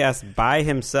podcast by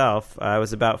himself. It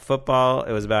was about football.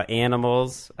 It was about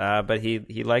animals. But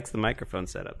he likes the microphone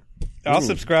setup. I'll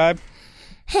subscribe.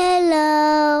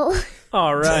 Hello.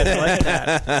 All right, I like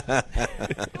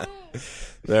that.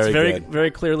 Very good. Very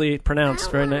clearly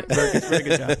pronounced. Very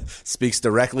good job. Speaks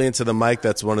directly into the mic.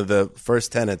 That's one of the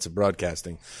first tenets of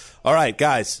broadcasting. All right,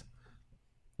 guys.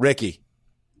 Ricky,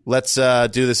 let's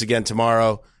do this again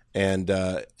tomorrow. And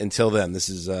until then, this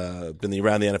has been the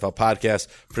Around the NFL podcast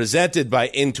presented by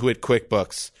Intuit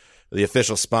QuickBooks, the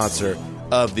official sponsor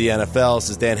of the NFL. This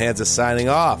is Dan Hanzus signing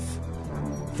off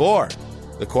for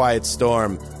the Quiet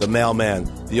Storm, the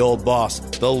Mailman, the Old Boss,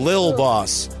 the Lil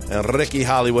Boss, and Ricky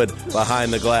Hollywood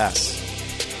behind the glass.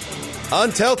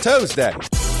 Until Tuesday.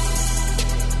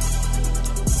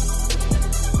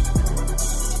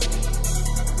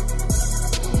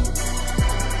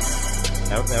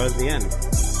 That was the end.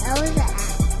 That was the end.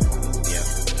 Yep.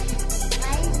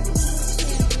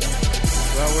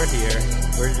 Well, we're here.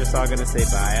 We're just all going to say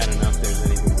bye. I don't know if there's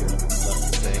anything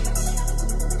left to say.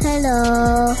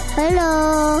 Hello.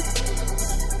 Hello.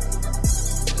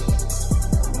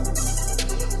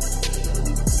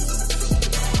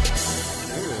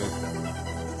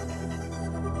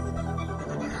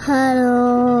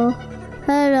 Hello.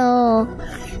 Hello.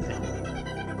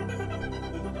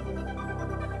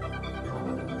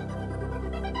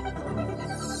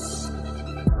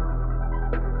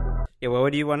 Yeah,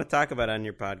 what do you want to talk about on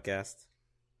your podcast,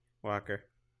 Walker?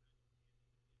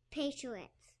 Patriots.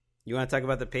 You want to talk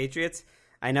about the Patriots?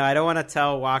 I know. I don't want to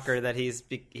tell Walker that he's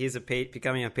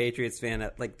becoming a Patriots fan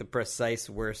at like the precise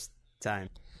worst time.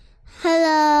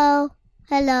 Hello.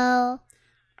 Hello.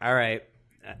 All right.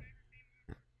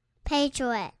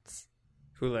 Patriots.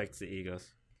 Who likes the Eagles?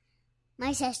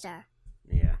 My sister.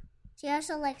 Yeah. She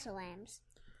also likes the Rams.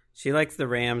 She likes the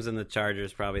Rams and the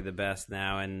Chargers probably the best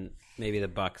now, and maybe the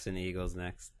Bucks and Eagles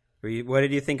next. What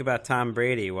did you think about Tom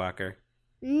Brady, Walker?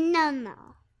 No.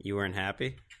 You weren't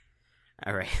happy?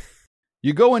 All right.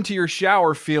 You go into your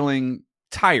shower feeling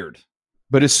tired,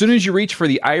 but as soon as you reach for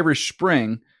the Irish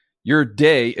Spring, your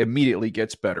day immediately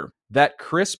gets better. That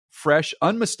crisp, fresh,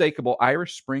 unmistakable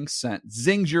Irish Spring scent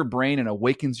zings your brain and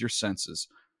awakens your senses.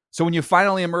 So when you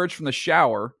finally emerge from the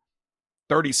shower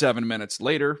 37 minutes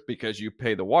later, because you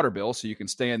pay the water bill so you can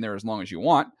stay in there as long as you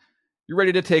want, you're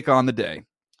ready to take on the day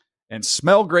and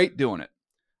smell great doing it.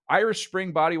 Irish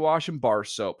Spring Body Wash and Bar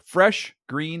Soap. Fresh,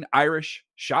 green, Irish.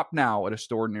 Shop now at a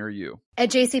store near you. At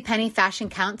JCPenney, fashion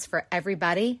counts for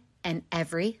everybody and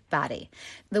everybody.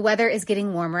 The weather is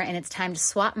getting warmer and it's time to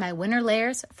swap my winter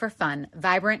layers for fun,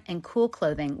 vibrant, and cool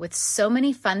clothing. With so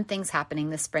many fun things happening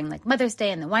this spring, like Mother's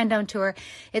Day and the Wind Down Tour,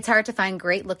 it's hard to find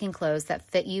great looking clothes that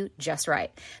fit you just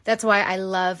right. That's why I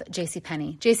love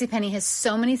JCPenney. JCPenney has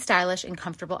so many stylish and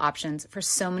comfortable options for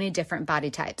so many different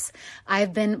body types.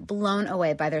 I've been blown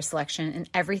away by their selection, and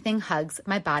everything hugs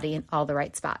my body in all the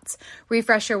right spots.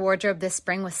 Refresh your wardrobe this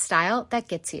spring with style that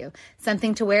gets you.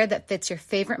 Something to wear that fits your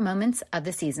favorite moments of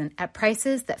the season at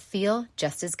prices that feel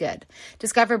just as good.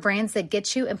 Discover brands that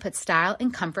get you and put style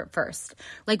and comfort first,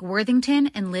 like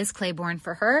Worthington and Liz Claiborne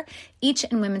for her, each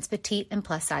in women's petite and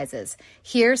plus sizes.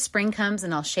 Here, spring comes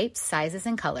in all shapes, sizes,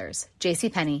 and colors.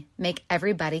 JCPenney, make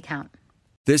everybody count.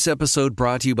 This episode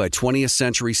brought to you by 20th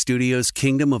Century Studios'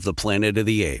 Kingdom of the Planet of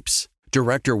the Apes.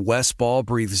 Director Wes Ball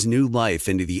breathes new life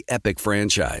into the epic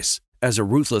franchise. As a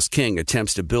ruthless king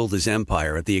attempts to build his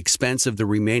empire at the expense of the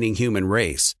remaining human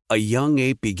race, a young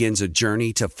ape begins a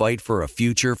journey to fight for a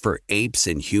future for apes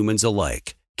and humans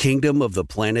alike. Kingdom of the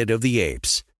Planet of the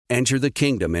Apes. Enter the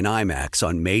kingdom in IMAX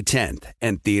on May 10th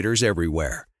and theaters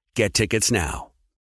everywhere. Get tickets now.